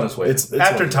 it's on its way. It's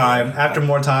after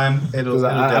more time, it'll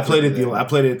I played it. I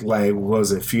played it what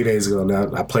was it, a few days ago.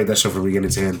 Now I played that show from beginning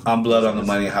to end. I'm Blood on the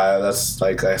Money High. That's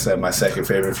like I said, my second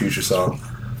favorite Future song.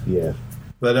 Yeah,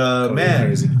 but man,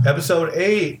 crazy. Episode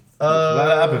 8.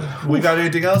 We got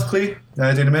anything else, Clee?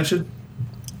 Anything to mention?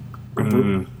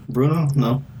 Bruno?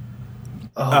 No.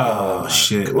 Oh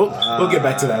shit! We'll get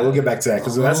back to that.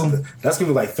 Because that's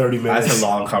gonna be 30 minutes. That's a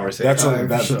long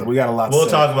conversation. We got a lot. We'll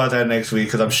talk about that next week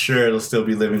because I'm sure it'll still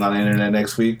be living on the internet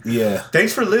next week. Yeah.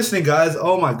 Thanks for listening, guys.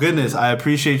 Oh my goodness, I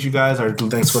appreciate you guys.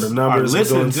 Thanks for the numbers. Our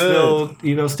listen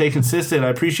still, stay consistent. I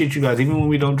appreciate you guys. Even when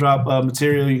we don't drop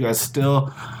material, you guys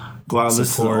still go out and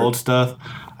listen to old stuff.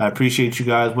 I appreciate you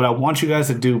guys. What I want you guys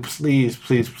to do, please,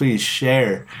 please, please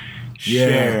share.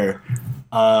 Share.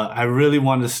 I really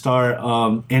want to start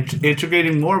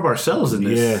integrating more of ourselves in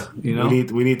this. Yeah,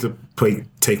 we need to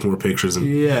take more pictures and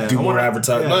do more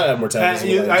advertising. Not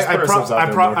advertising.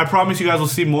 I promise you guys will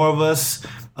see more of us.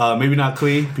 Maybe not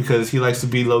Clee because he likes to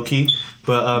be low key,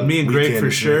 but me and Greg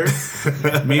for sure.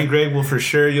 Me and Greg will for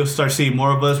sure. You'll start seeing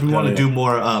more of us. We want to do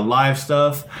more live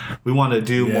stuff. We want to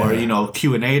do more,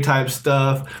 Q&A type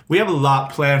stuff. We have a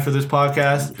lot planned for this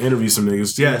podcast. Interview some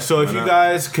niggas too. Yeah. So if you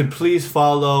guys could please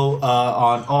follow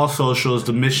on all socials,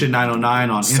 the Mission 909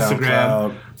 on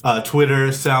Instagram. Twitter,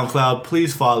 SoundCloud.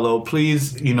 Please follow.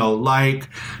 Please, like,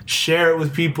 share it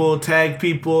with people, tag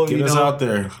people. Get us out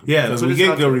there. Yeah, because we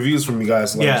get good reviews from you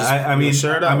guys. Share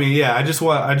it out. I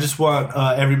just want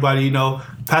everybody,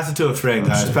 pass it to a friend,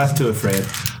 guys. Pass it to a friend.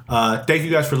 Thank you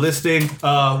guys for listening.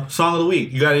 Song of the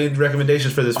week. You got any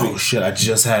recommendations for this week? Oh shit! I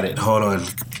just had it. Hold on.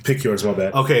 Pick yours. My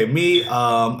bad. Okay, me.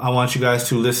 I want you guys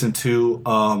to listen to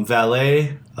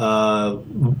Valet,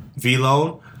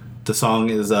 V-Lone. The song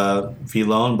is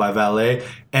V-Lone by Valet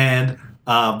and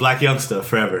Black Youngsta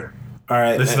Forever. All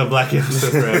right, listen to Black Youngsta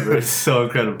Forever. It's so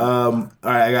incredible. All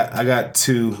right, I got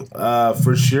 2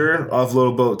 for sure.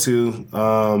 Offload Boat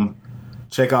 2.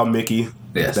 Check out Mickey.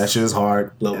 Yes. That shit is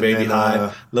hard. Little Baby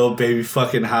Hive. Little Baby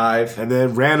fucking Hive. And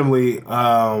then randomly,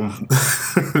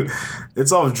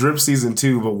 it's off Drip Season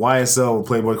 2, but YSL with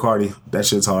Playboy Cardi. That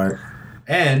shit's hard.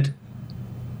 And...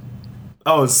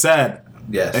 Oh, it's Sad.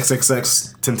 Yes.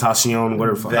 XXX Tentacion,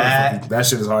 whatever. That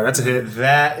shit is hard. That's a hit.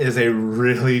 That is a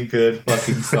really good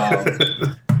fucking song.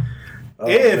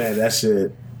 Man, that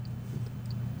shit.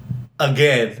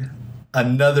 Again,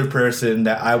 another person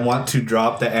that I want to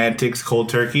drop the Antics cold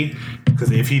turkey.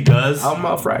 Because if he does... I'm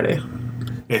out Friday.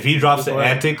 If he drops the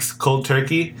Antics cold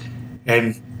turkey,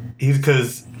 and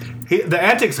the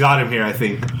Antics got him here, I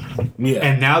think. Yeah.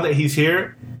 And now that he's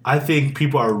here, I think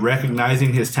people are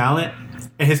recognizing his talent.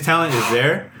 And his talent is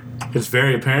there. It's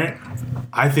very apparent.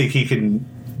 I think he can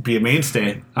be a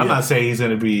mainstay. I'm not saying he's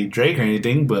going to be Drake or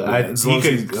anything, but he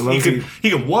can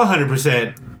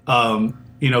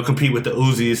 100%, compete with the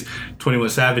Uzis, 21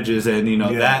 Savages, and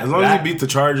that. As long as he beat the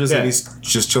charges and he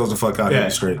just chills the fuck out here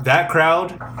straight. That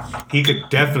crowd, he could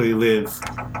definitely live.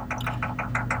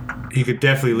 He could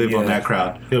definitely live on that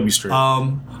crowd. He'll be straight.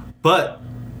 But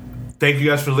thank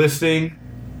you guys for listening.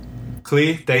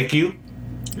 Klee, thank you.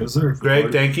 Yes, sir.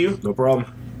 Greg, thank you. No problem.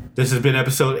 This has been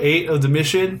episode 8 of The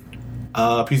Mission.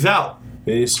 Peace out.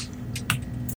 Peace.